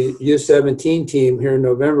with the U17 team here in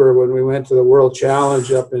November when we went to the World Challenge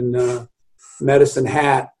up in Medicine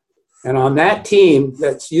Hat. And on that team,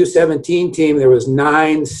 that's U17 team, there was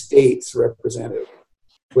 9 states represented,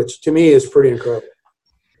 which to me is pretty incredible.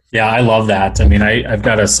 Yeah, I love that. I mean, I've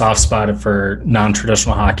got a soft spot for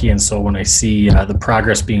non-traditional hockey, and so when I see the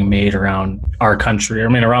progress being made around our country, I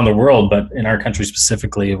mean, around the world, but in our country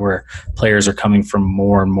specifically, where players are coming from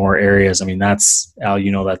more and more areas, I mean, that's, Al,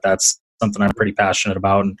 you know, that's something I'm pretty passionate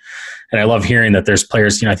about. And I love hearing that there's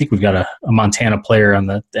players, I think we've got a Montana player on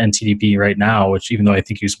the NTDP right now, which even though I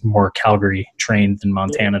think he's more Calgary trained than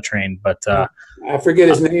Montana trained, but I forget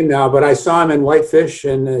his name now, but I saw him in Whitefish,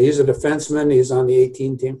 and he's a defenseman. He's on the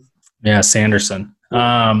 18 team. Yeah, Sanderson.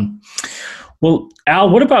 Well, Al,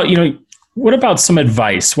 what about some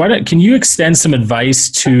advice? Can you extend some advice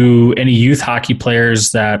to any youth hockey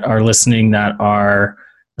players that are listening that are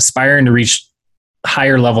aspiring to reach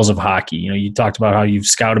higher levels of hockey? You talked about how you've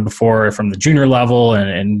scouted before from the junior level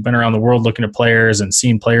and been around the world looking at players and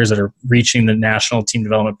seeing players that are reaching the national team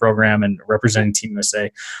development program and representing Team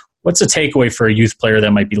USA. What's a takeaway for a youth player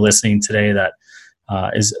that might be listening today that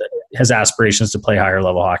has aspirations to play higher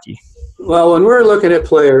level hockey? Well, when we're looking at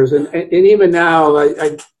players, and even now,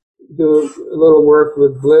 I do a little work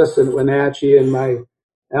with Bliss and Wenatchee and my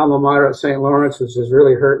alma mater at St. Lawrence, which is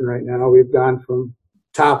really hurting right now. We've gone from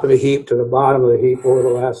top of the heap to the bottom of the heap over the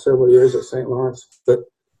last several years at St. Lawrence. But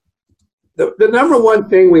the number one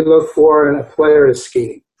thing we look for in a player is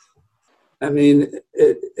skating. I mean,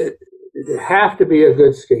 it have to be a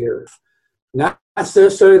good skater. Not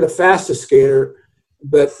necessarily the fastest skater,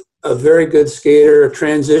 but a very good skater, a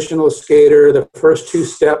transitional skater, the first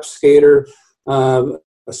two-step skater, a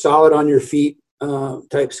solid on your feet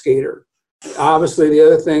type skater. Obviously, the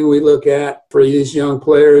other thing we look at for these young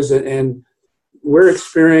players, and we're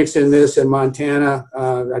experiencing this in Montana.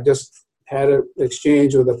 I just had an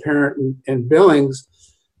exchange with a parent in Billings.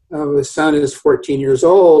 His son is 14 years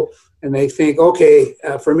old, and they think, okay,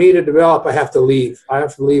 for me to develop, I have to leave. I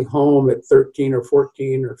have to leave home at 13 or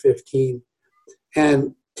 14 or 15.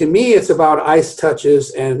 And to me, it's about ice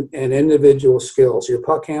touches and individual skills, your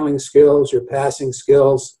puck handling skills, your passing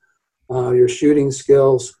skills, your shooting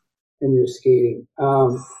skills, and your skating.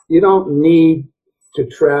 You don't need to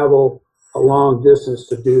travel a long distance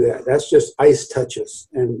to do that. That's just ice touches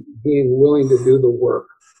and being willing to do the work.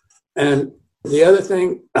 And the other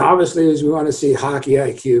thing, obviously, is we want to see hockey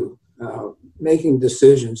IQ, making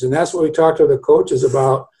decisions. And that's what we talk to the coaches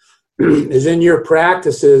about, is in your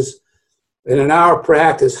practices, in an hour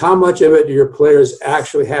practice, how much of it do your players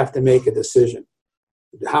actually have to make a decision?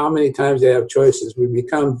 How many times they have choices? We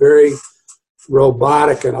become very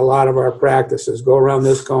robotic in a lot of our practices. Go around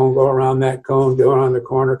this cone, go around that cone, go around the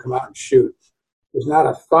corner, come out and shoot. There's not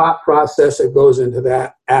a thought process that goes into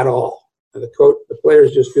that at all. And the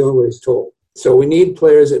player's just doing what he's told. So we need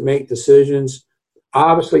players that make decisions.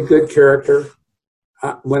 Obviously, good character.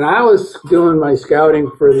 When I was doing my scouting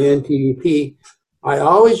for the NTDP, I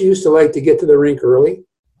always used to like to get to the rink early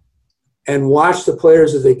and watch the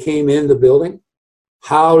players as they came in the building,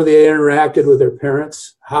 how they interacted with their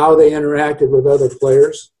parents, how they interacted with other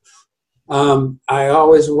players. I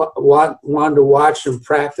always wanted to watch them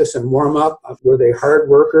practice and warm up. Were they hard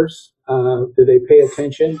workers? Did they pay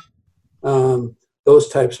attention? Those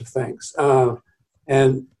types of things.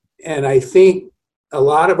 And I think a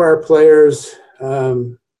lot of our players,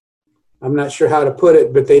 I'm not sure how to put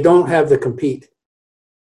it, but they don't have the compete.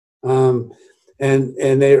 And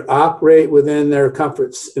they operate within their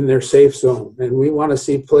comforts in their safe zone. And we want to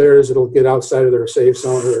see players that'll get outside of their safe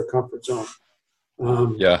zone or their comfort zone.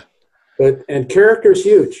 And character is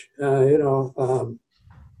huge,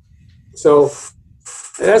 so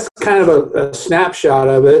that's kind of a snapshot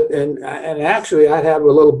of it. And actually I'd have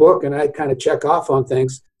a little book and I'd kind of check off on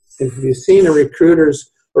things. If you've seen a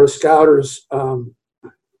recruiter's or a scouter's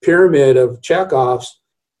pyramid of checkoffs,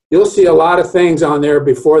 you'll see a lot of things on there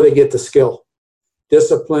before they get to skill.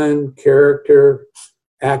 Discipline, character,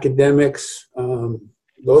 academics,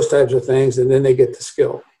 those types of things, and then they get to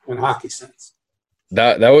skill in hockey sense.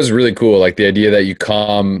 That was really cool. Like the idea that you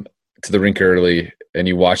come to the rink early and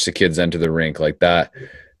you watch the kids enter the rink like that.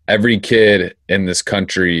 Every kid in this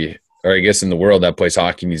country, or I guess in the world that plays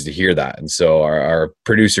hockey, needs to hear that. And so our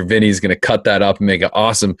producer Vinny is going to cut that up and make an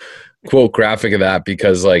awesome quote graphic of that,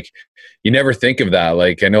 because like you never think of that.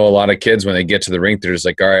 Like I know a lot of kids when they get to the rink, they're just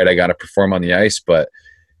like, all right, I got to perform on the ice. But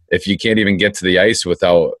if you can't even get to the ice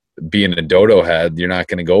without being a dodo head, you're not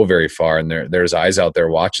going to go very far. And there's eyes out there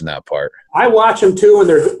watching that part. I watch them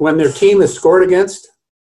too when their team is scored against,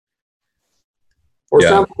 or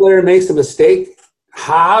some player makes a mistake.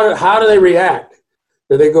 How do they react?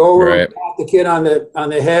 Do they go over and pat the kid on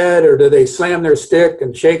the head, or do they slam their stick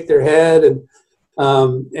and shake their head? And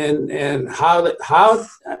how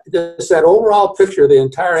does that overall picture of the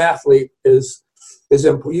entire athlete is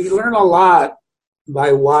important. You learn a lot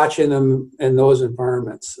by watching them in those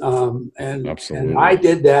environments. And I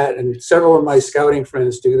did that, and several of my scouting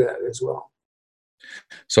friends do that as well.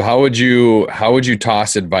 So how would you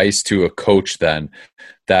toss advice to a coach then,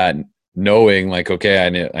 that knowing like,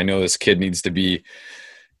 okay, I know this kid needs to be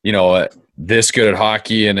this good at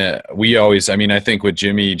hockey. And we always, I think with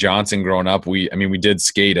Jimmy Johnson growing up, we did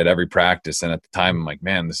skate at every practice. And at the time I'm like,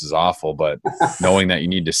 man, this is awful. But knowing that you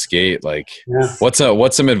need to skate, what's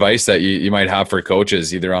some advice that you might have for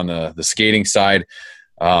coaches, either on the skating side,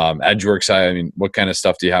 edge work side? What kind of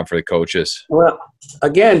stuff do you have for the coaches? Well,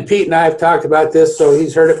 again, Pete and I have talked about this, so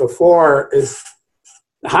he's heard it before, is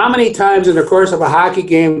how many times in the course of a hockey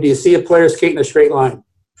game do you see a player skate in a straight line?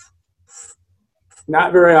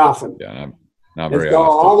 Not very often. Yeah, not very often.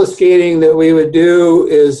 All the skating that we would do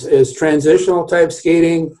is transitional type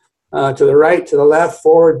skating, to the right, to the left,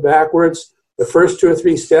 forward, backwards, the first 2 or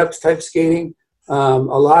 3 steps type skating, a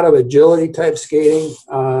lot of agility type skating,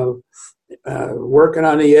 working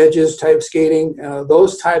on the edges type skating,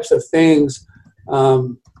 those types of things,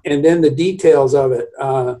 and then the details of it.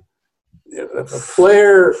 If a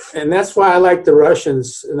player, and that's why I like the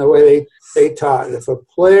Russians in the way they taught. If a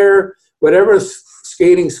player, whatever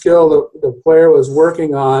skating skill the player was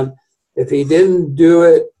working on, if he didn't do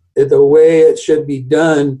it the way it should be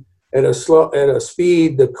done at a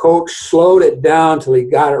speed, the coach slowed it down till he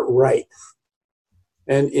got it right.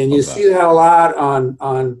 And you see that a lot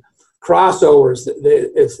on crossovers.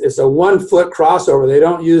 It's a 1 foot crossover. They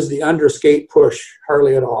don't use the underskate push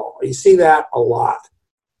hardly at all. You see that a lot.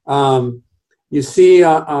 You see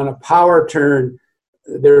on a power turn,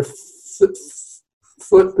 their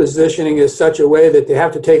foot positioning is such a way that they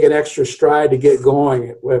have to take an extra stride to get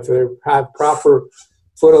going. If they have proper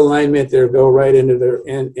foot alignment, they'll go right into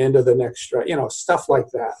the next stride. Stuff like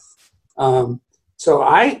that. So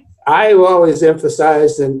I always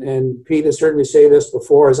emphasized, and Pete has heard me say this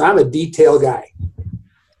before, is I'm a detail guy,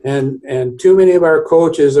 and too many of our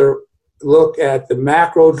coaches look at the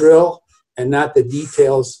macro drill and not the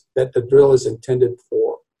details that the drill is intended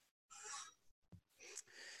for.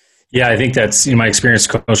 Yeah, I think that's my experience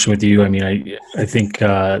coaching with you. I think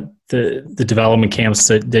the development camps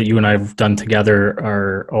that you and I have done together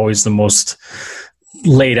are always the most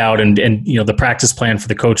laid out, and the practice plan for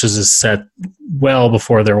the coaches is set well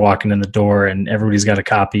before they're walking in the door, and everybody's got a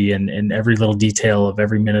copy, and every little detail of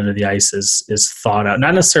every minute of the ice is thought out.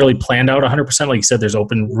 Not necessarily planned out 100%. Like you said, there's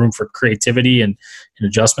open room for creativity and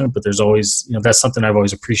adjustment, but there's always, that's something I've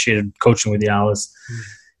always appreciated coaching with you, Al, is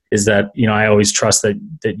that, I always trust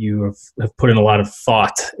that you have put in a lot of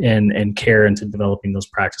thought and care into developing those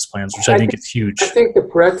practice plans, which I think is huge. I think the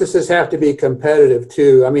practices have to be competitive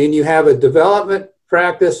too. You have a development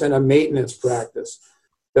practice and a maintenance practice.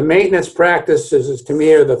 The maintenance practices, to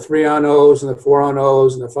me, are the 3-on-0s and the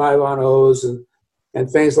 4-on-0s and the 5-on-0s and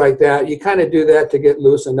things like that. You kind of do that to get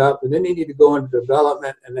loosened up, and then you need to go into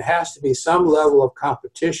development, and there has to be some level of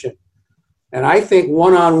competition. And I think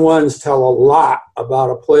 1-on-1s tell a lot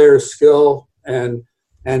about a player's skill, and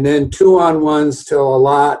then 2-on-1s tell a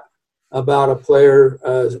lot about a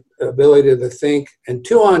player's ability to think. And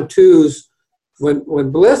 2-on-2s,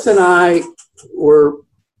 when Bliss and I were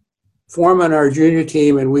forming our junior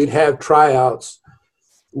team and we'd have tryouts,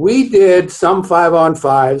 we did some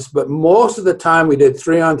 5-on-5s, but most of the time we did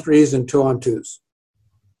 3-on-3s and 2-on-2s,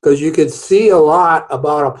 because you could see a lot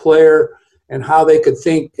about a player and how they could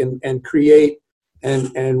think and create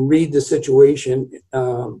and read the situation.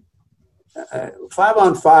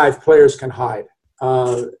 5-on-5 players can hide,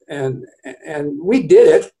 and we did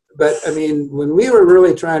it. But when we were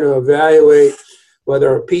really trying to evaluate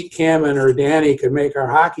whether Pete Cameron or Danny could make our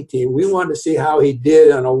hockey team, we wanted to see how he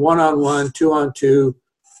did on a 1-on-1, 2-on-2,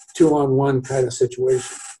 2-on-1 kind of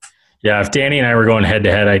situation. Yeah, if Danny and I were going head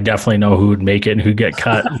to head, I definitely know who would make it and who'd get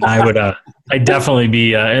cut. And I'd definitely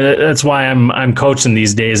be. That's why I'm coaching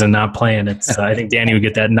these days and not playing. I think Danny would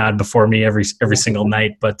get that nod before me every single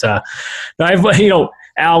night. But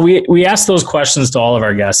Al, we ask those questions to all of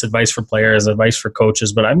our guests: advice for players, advice for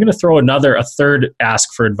coaches. But I'm going to throw a third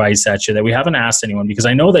ask for advice at you that we haven't asked anyone, because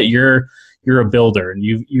I know that you're a builder, and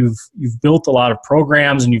you've built a lot of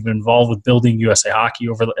programs, and you've been involved with building USA Hockey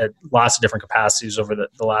at lots of different capacities over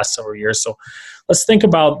the last several years. So let's think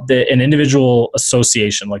about an individual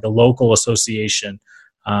association, like a local association,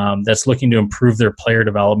 that's looking to improve their player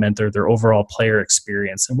development or their overall player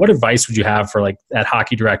experience. And what advice would you have for like that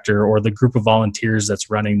hockey director or the group of volunteers that's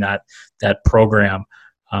running that program,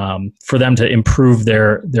 for them to improve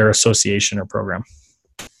their association or program?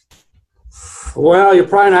 Well, you're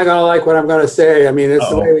probably not going to like what I'm going to say. It's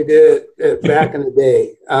the way we did it back in the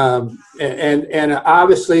day. And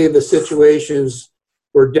obviously the situations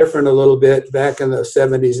were different a little bit back in the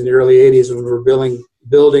 70s and the early 80s when we were building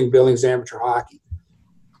Billings amateur hockey.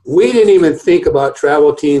 We didn't even think about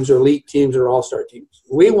travel teams or elite teams or all-star teams.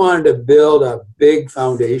 We wanted to build a big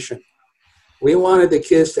foundation. We wanted the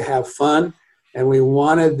kids to have fun. and we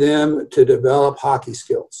wanted them to develop hockey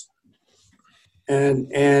skills.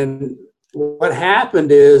 And what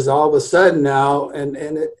happened is all of a sudden now, and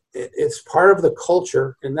it's part of the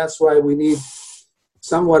culture, and that's why we need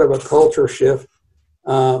somewhat of a culture shift.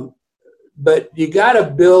 But you got to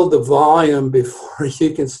build the volume before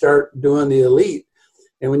you can start doing the elite.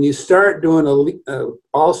 And when you start doing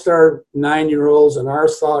all-star 9-year-olds and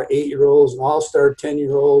all-star 8-year-olds and all-star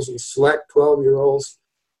 10-year-olds and select 12-year-olds,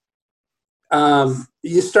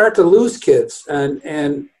 you start to lose kids.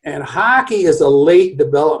 And hockey is a late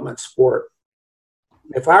development sport.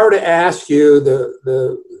 If I were to ask you,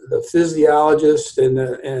 the physiologists and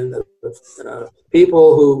the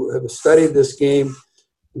people who have studied this game,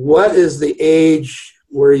 what is the age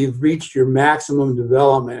where you've reached your maximum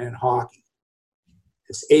development in hockey?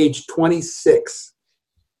 It's age 26.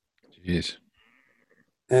 Jeez.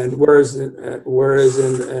 And whereas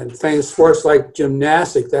in famous sports like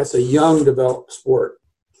gymnastics, that's a young developed sport.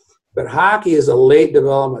 But hockey is a late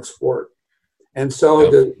development sport. And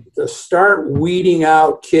so to start weeding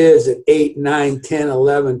out kids at 8, 9, 10,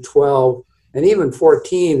 11, 12, and even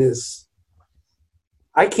 14 is,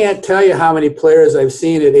 I can't tell you how many players I've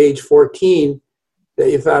seen at age 14 that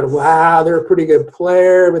you thought, wow, they're a pretty good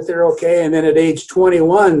player, but they're okay. And then at age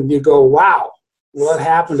 21, you go, wow, what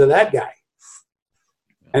happened to that guy?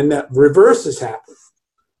 And the reverse has happened.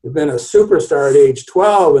 They've been a superstar at age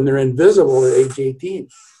 12 and they're invisible at age 18.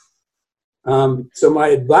 So my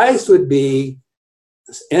advice would be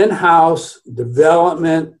in-house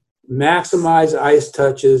development, maximize ice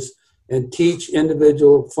touches, and teach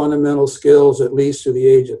individual fundamental skills at least to the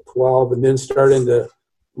age of 12, and then start into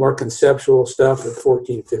more conceptual stuff at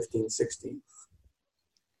 14, 15, 16.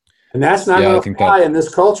 And that's not going to apply in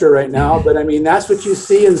this culture right now, but I mean, that's what you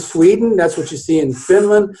see in Sweden, that's what you see in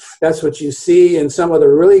Finland, that's what you see in some of the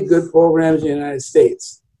really good programs in the United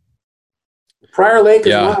States. Prior Lake is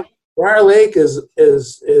not. Prior Lake is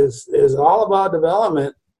all about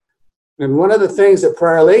development. And one of the things that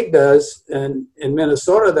Prior Lake does in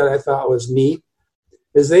Minnesota that I thought was neat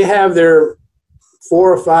is they have their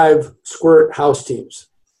 4 or 5 squirt house teams.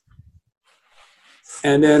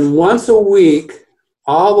 And then once a week,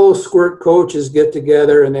 all those squirt coaches get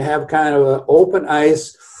together and they have kind of an open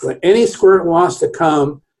ice when any squirt wants to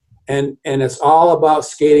come, and it's all about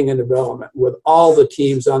skating and development with all the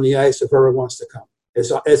teams on the ice if whoever wants to come.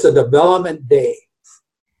 It's a development day.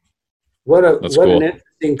 What an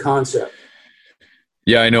interesting concept.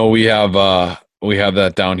 Yeah, I know we have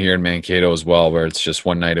that down here in Mankato as well, where it's just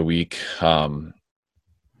one night a week.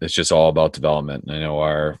 It's just all about development. I know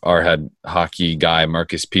our head hockey guy,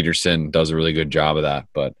 Marcus Peterson, does a really good job of that.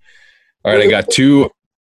 But all right, I got 2.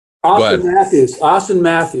 Austin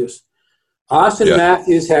Matthews.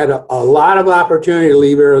 Matthews had a lot of opportunity to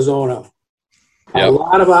leave Arizona. A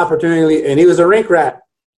lot of opportunity, and he was a rink rat.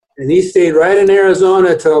 And he stayed right in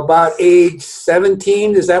Arizona till about age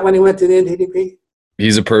 17. Is that when he went to the NTDP?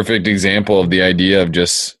 He's a perfect example of the idea of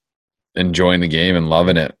just enjoying the game and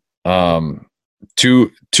loving it.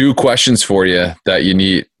 Two questions for you that you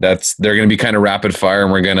need. They're going to be kind of rapid fire,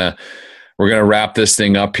 and we're gonna wrap this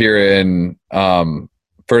thing up here. And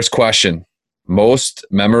first question: most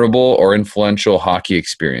memorable or influential hockey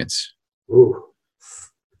experience? Ooh.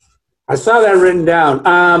 I saw that written down.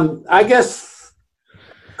 I guess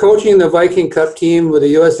coaching the Viking Cup team with the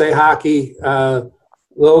USA Hockey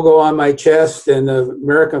logo on my chest and the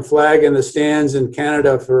American flag in the stands in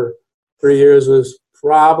Canada for 3 years was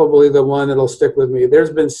probably the one that'll stick with me.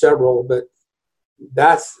 There's been several, but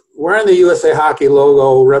that's wearing the USA Hockey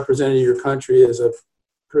logo representing your country is a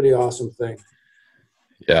pretty awesome thing.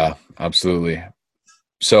 Yeah, absolutely.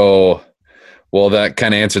 So, well, that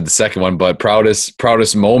kind of answered the second one, but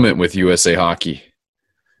proudest moment with USA Hockey.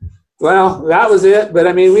 Well, that was it. But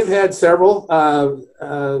I mean, we've had several,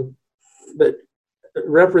 but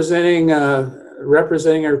representing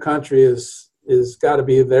our country is got to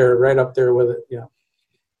be there, right up there with it. Yeah.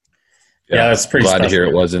 Yeah, that's pretty. Glad special. to hear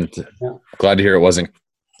it wasn't. Yeah. Glad to hear it wasn't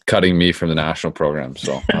cutting me from the national program.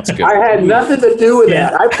 So that's good. I had nothing to do with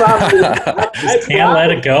that. I can't let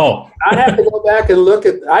it go. I have to go back and look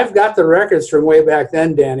at. I've got the records from way back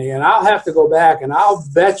then, Danny, and I'll have to go back and I'll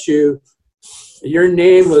bet you your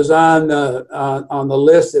name was on the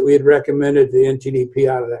list that we had recommended to the NTDP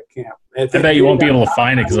out of that camp. I bet you won't be able to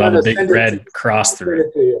find it because I'll have a big red cross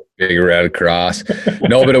through it. Big red cross.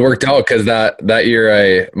 No, but it worked out because that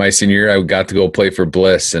year, my senior year, I got to go play for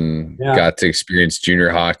Bliss and got to experience junior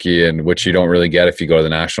hockey, and which you don't really get if you go to the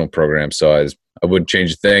national program. So I wouldn't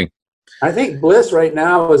change a thing. I think Bliss right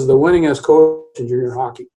now is the winningest coach in junior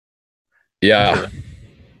hockey. Yeah.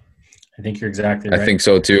 I think you're exactly right. I think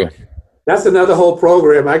so too. That's another whole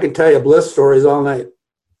program. I can tell you bliss stories all night.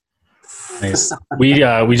 Nice. We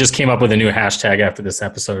just came up with a new hashtag after this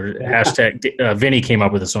episode. Hashtag Vinny came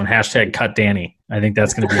up with this one. Hashtag cut Danny. I think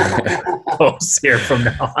that's going to be our post here from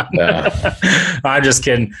now on. Yeah. I'm just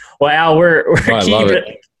kidding. Well, Al, we're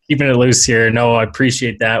keeping it loose here. No, I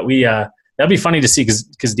appreciate that. That'd be funny to see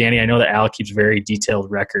because Danny, I know that Al keeps very detailed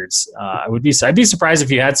records. I'd be surprised if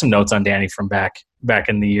you had some notes on Danny from back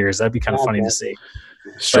in the years. That'd be kind of funny to see.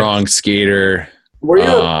 Strong skater. Were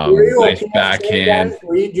you nice backhand?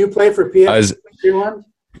 Did you play for PS?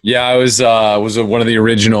 Yeah, I was one of the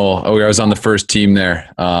original. I was on the first team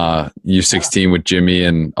there, U16 with Jimmy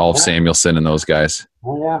and Ulf Samuelsson and those guys.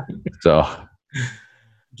 Oh yeah. So,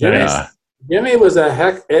 Jimmy was a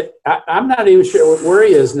heck. I'm not even sure where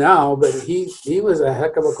he is now, but he was a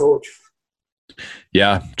heck of a coach.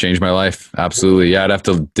 Yeah, changed my life. Absolutely. Yeah, I'd have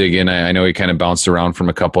to dig in. I know he kind of bounced around from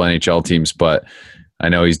a couple NHL teams, but I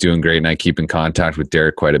know he's doing great, and I keep in contact with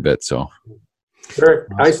Derek quite a bit. So, Derek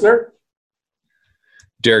Eisler?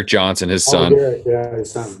 Derek Johnson, his son. Derek, yeah,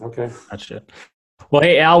 his son. Okay. Gotcha. Well,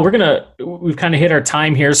 hey, Al, we've kind of hit our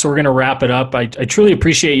time here, so we're going to wrap it up. I truly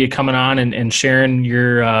appreciate you coming on and sharing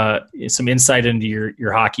your some insight into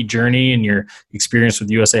your hockey journey and your experience with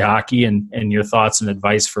USA Hockey and your thoughts and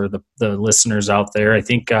advice for the listeners out there. I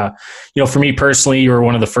think, for me personally, you were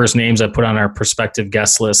one of the first names I put on our prospective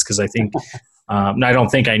guest list because I think I don't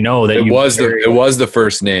think I know that it was the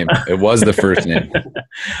first name. It was the first name.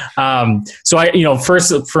 So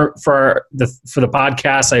first for the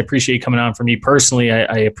podcast, I appreciate you coming on. For me personally,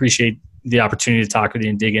 I appreciate the opportunity to talk with you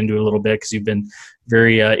and dig into it a little bit because you've been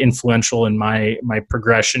very influential in my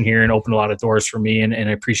progression here and opened a lot of doors for me. And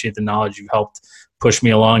I appreciate the knowledge you've helped push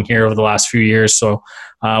me along here over the last few years. So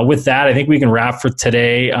with that, I think we can wrap for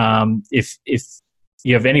today. If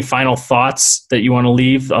you have any final thoughts that you want to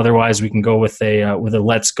leave? Otherwise, we can go with a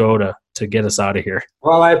let's go to get us out of here.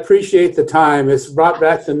 Well, I appreciate the time. It's brought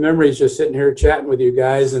back some memories just sitting here chatting with you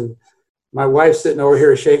guys, and my wife's sitting over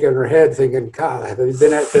here shaking her head, thinking, "God, I've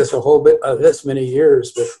been at this a whole bit of this many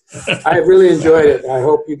years." But I really enjoyed it. I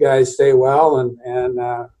hope you guys stay well, and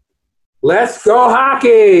let's go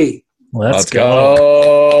hockey. Let's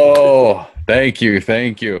go. Thank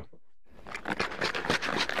you.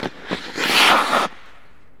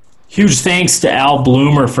 Huge thanks to Al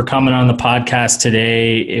Bloomer for coming on the podcast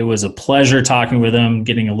today. It was a pleasure talking with him,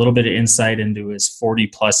 getting a little bit of insight into his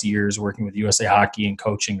 40-plus years working with USA Hockey and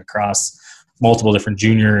coaching across multiple different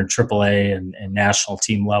junior and AAA and national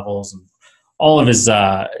team levels, and all of his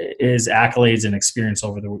accolades and experience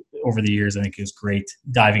over the years. I think it was great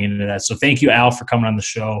diving into that. So thank you, Al, for coming on the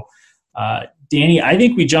show. Danny, I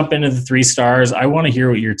think we jump into the 3 stars. I want to hear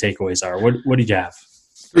what your takeaways are. What did you have?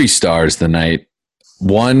 3 stars tonight.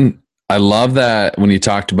 One, I love that when he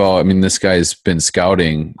talked about, this guy's been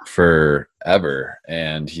scouting forever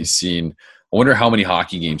and I wonder how many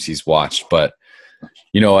hockey games he's watched, but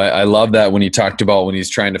I love that when he talked about when he's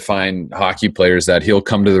trying to find hockey players that he'll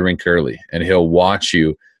come to the rink early and he'll watch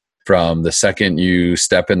you from the second you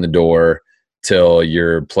step in the door till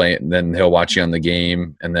you're playing, then he'll watch you on the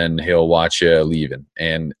game and then he'll watch you leaving.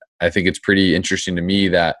 And I think it's pretty interesting to me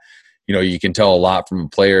that you can tell a lot from a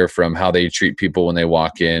player from how they treat people when they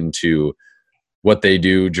walk in to what they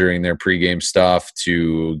do during their pregame stuff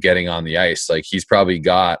to getting on the ice. Like he's probably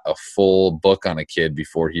got a full book on a kid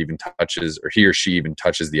before he or she even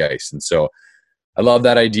touches the ice. And so I love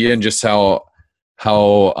that idea and just how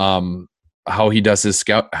he does his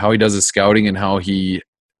scouting and how he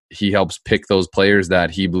helps pick those players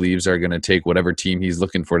that he believes are going to take whatever team he's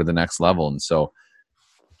looking for to the next level. And so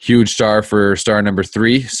huge star for star number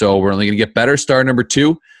 3. So we're only going to get better. Star number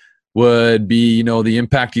 2 would be, the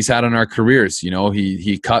impact he's had on our careers.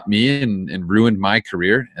 He cut me and ruined my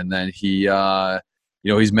career. And then he,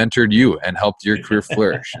 he's mentored you and helped your career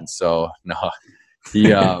flourish. And so,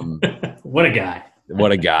 what a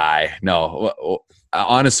guy. No,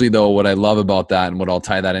 honestly though, what I love about that and what I'll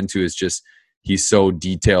tie that into is just, he's so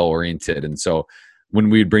detail oriented. And so when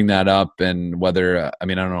we bring that up and whether, I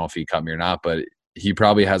don't know if he cut me or not, but he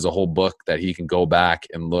probably has a whole book that he can go back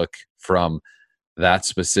and look from that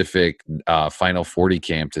specific Final 40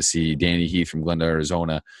 camp to see Danny Heath from Glendale,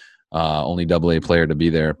 Arizona, only AA player to be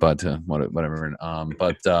there, but whatever.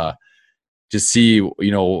 Just see,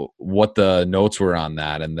 what the notes were on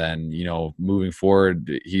that. And then, moving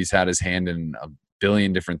forward, he's had his hand in a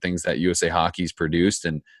billion different things that USA Hockey's produced,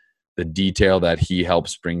 and the detail that he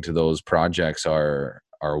helps bring to those projects are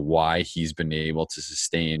why he's been able to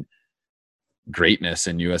sustain greatness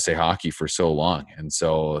in USA Hockey for so long. And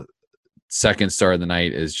so second star of the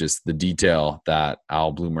night is just the detail that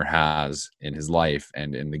Al Bloomer has in his life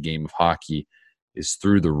and in the game of hockey is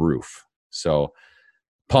through the roof. So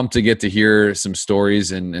pumped to get to hear some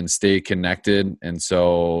stories and stay connected. And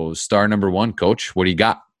so star number one, Coach, what do you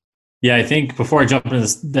got? Yeah, I think before I jump into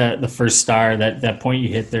the first star, that point you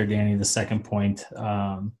hit there, Danny, the second point,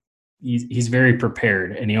 he's very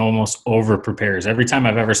prepared, and he almost over prepares. Every time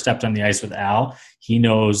I've ever stepped on the ice with Al, he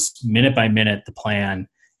knows minute by minute the plan,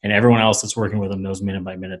 and everyone else that's working with him knows minute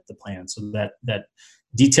by minute the plan. So that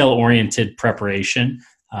detail-oriented preparation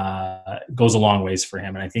goes a long ways for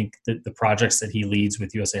him. And I think that the projects that he leads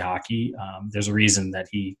with USA Hockey, there's a reason that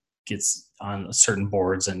he gets on certain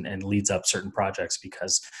boards and leads up certain projects,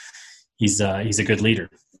 because he's a good leader,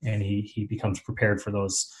 and he becomes prepared for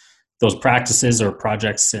those practices or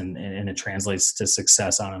projects, and it translates to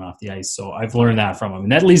success on and off the ice. So I've learned that from him,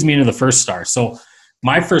 and that leads me into the first star. So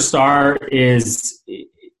my first star is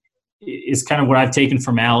kind of what I've taken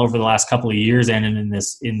from Al over the last couple of years, and in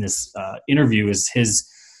this interview, is his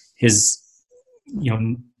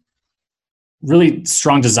really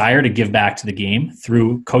strong desire to give back to the game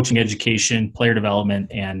through coaching education, player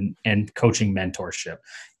development, and coaching mentorship.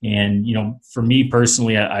 And, for me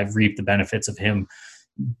personally, I've reaped the benefits of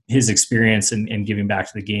his experience in giving back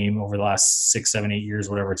to the game over the last 6, 7, 8 years,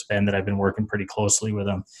 whatever it's been, that I've been working pretty closely with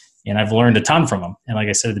him. And I've learned a ton from him. And like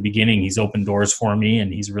I said at the beginning, he's opened doors for me,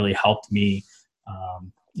 and he's really helped me,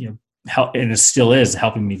 help, and it still is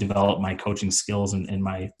helping me develop my coaching skills and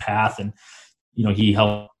my path. And, he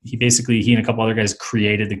and a couple other guys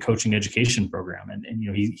created the coaching education program. And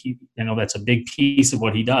he that's a big piece of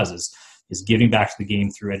what he does is giving back to the game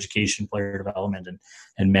through education, player development,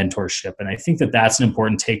 and mentorship. And I think that that's an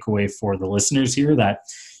important takeaway for the listeners here, that,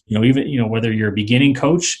 even, whether you're a beginning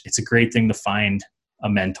coach, it's a great thing to find a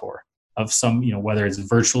mentor of some, whether it's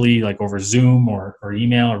virtually, like over Zoom or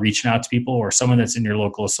email, or reaching out to people, or someone that's in your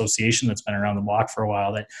local association that's been around the block for a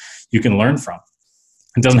while that you can learn from.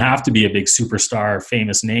 It doesn't have to be a big superstar or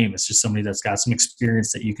famous name. It's just somebody that's got some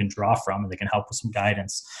experience that you can draw from, and they can help with some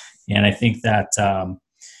guidance. And I think that,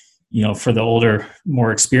 for the older,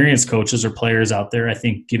 more experienced coaches or players out there, I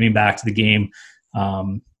think giving back to the game,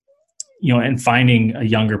 and finding a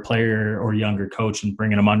younger player or younger coach and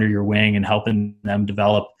bringing them under your wing and helping them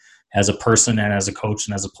develop as a person and as a coach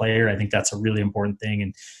and as a player, I think that's a really important thing.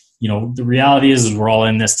 And, the reality is we're all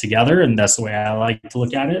in this together, and that's the way I like to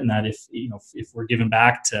look at it. And that if we're giving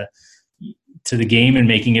back to the game and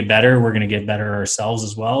making it better, we're going to get better ourselves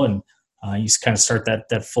as well. And you just kind of start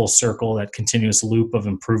that full circle, that continuous loop of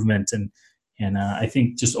improvement. And I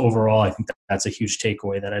think just overall, I think that's a huge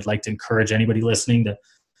takeaway that I'd like to encourage anybody listening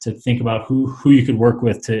to think about who you could work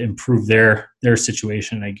with to improve their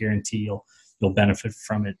situation. And I guarantee you'll benefit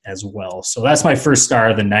from it as well. So that's my first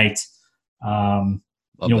star of the night.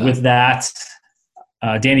 With that,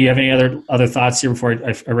 Danny, you have any other thoughts here before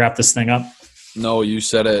I wrap this thing up? No, you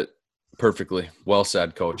said it perfectly. Well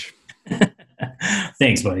said, Coach.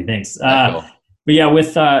 Thanks, buddy. Thanks. But yeah,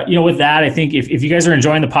 with that, I think if you guys are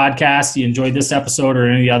enjoying the podcast, you enjoyed this episode or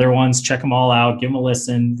any of the other ones, check them all out, give them a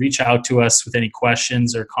listen, reach out to us with any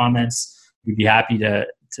questions or comments. We'd be happy to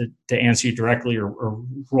answer you directly or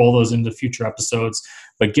roll those into future episodes.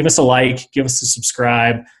 But give us a like, give us a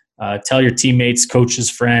subscribe, tell your teammates, coaches,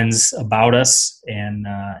 friends about us, and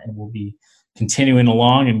we'll be continuing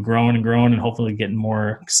along and growing and hopefully getting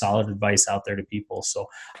more solid advice out there to people. So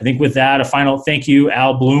I think with that, a final thank you,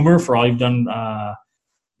 Al Bloomer, for all you've done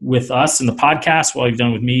with us in the podcast, what you've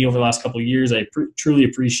done with me over the last couple of years. I truly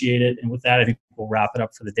appreciate it. And with that, I think we'll wrap it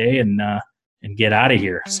up for the day and get out of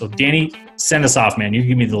here. So Danny, send us off, man. You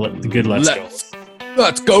give me the good let's go.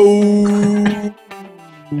 Let's go.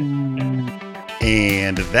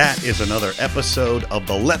 And that is another episode of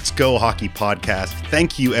the Let's Go Hockey Podcast.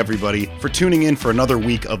 Thank you, everybody, for tuning in for another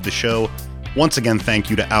week of the show. Once again, thank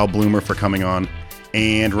you to Al Bloomer for coming on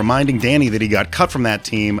and reminding Danny that he got cut from that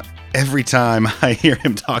team. Every time I hear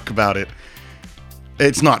him talk about it,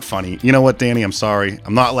 it's not funny. You know what, Danny? I'm sorry.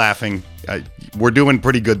 I'm not laughing. We're doing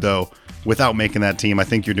pretty good, though. Without making that team, I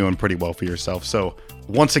think you're doing pretty well for yourself. So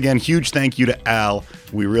once again, huge thank you to Al.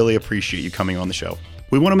 We really appreciate you coming on the show.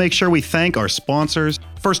 We want to make sure we thank our sponsors.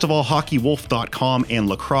 First of all, HockeyWolf.com and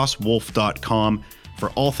LacrosseWolf.com for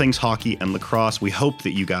all things hockey and lacrosse. We hope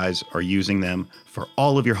that you guys are using them for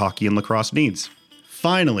all of your hockey and lacrosse needs.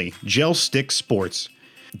 Finally, Gel Stick Sports.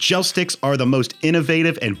 Gel sticks are the most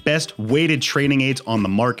innovative and best weighted training aids on the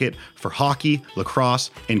market for hockey,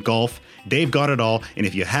 lacrosse, and golf. They've got it all, and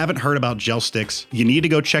if you haven't heard about Gel Sticks, you need to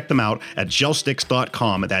go check them out at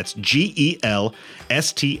gelsticks.com. That's GELSTX.com.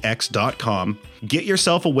 Get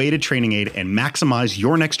yourself a weighted training aid and maximize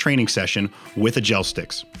your next training session with a Gel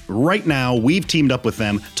Sticks. Right now, we've teamed up with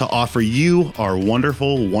them to offer you, our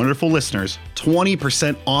wonderful, wonderful listeners,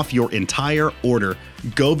 20% off your entire order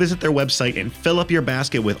Go visit their website and fill up your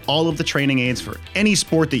basket with all of the training aids for any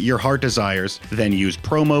sport that your heart desires. Then use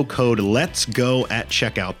promo code LET'S-GO at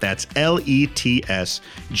checkout. That's LETSGO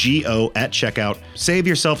at checkout. Save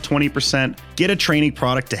yourself 20%. Get a training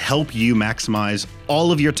product to help you maximize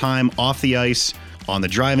all of your time off the ice, on the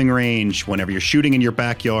driving range, whenever you're shooting in your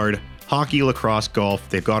backyard. Hockey, lacrosse, golf,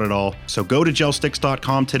 they've got it all. So go to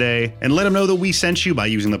gelsticks.com today and let them know that we sent you by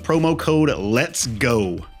using the promo code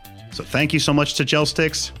LET'S-GO. So thank you so much to Gel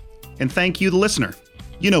Sticks, and thank you, the listener.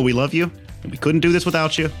 You know we love you, and we couldn't do this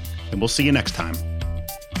without you, and we'll see you next time.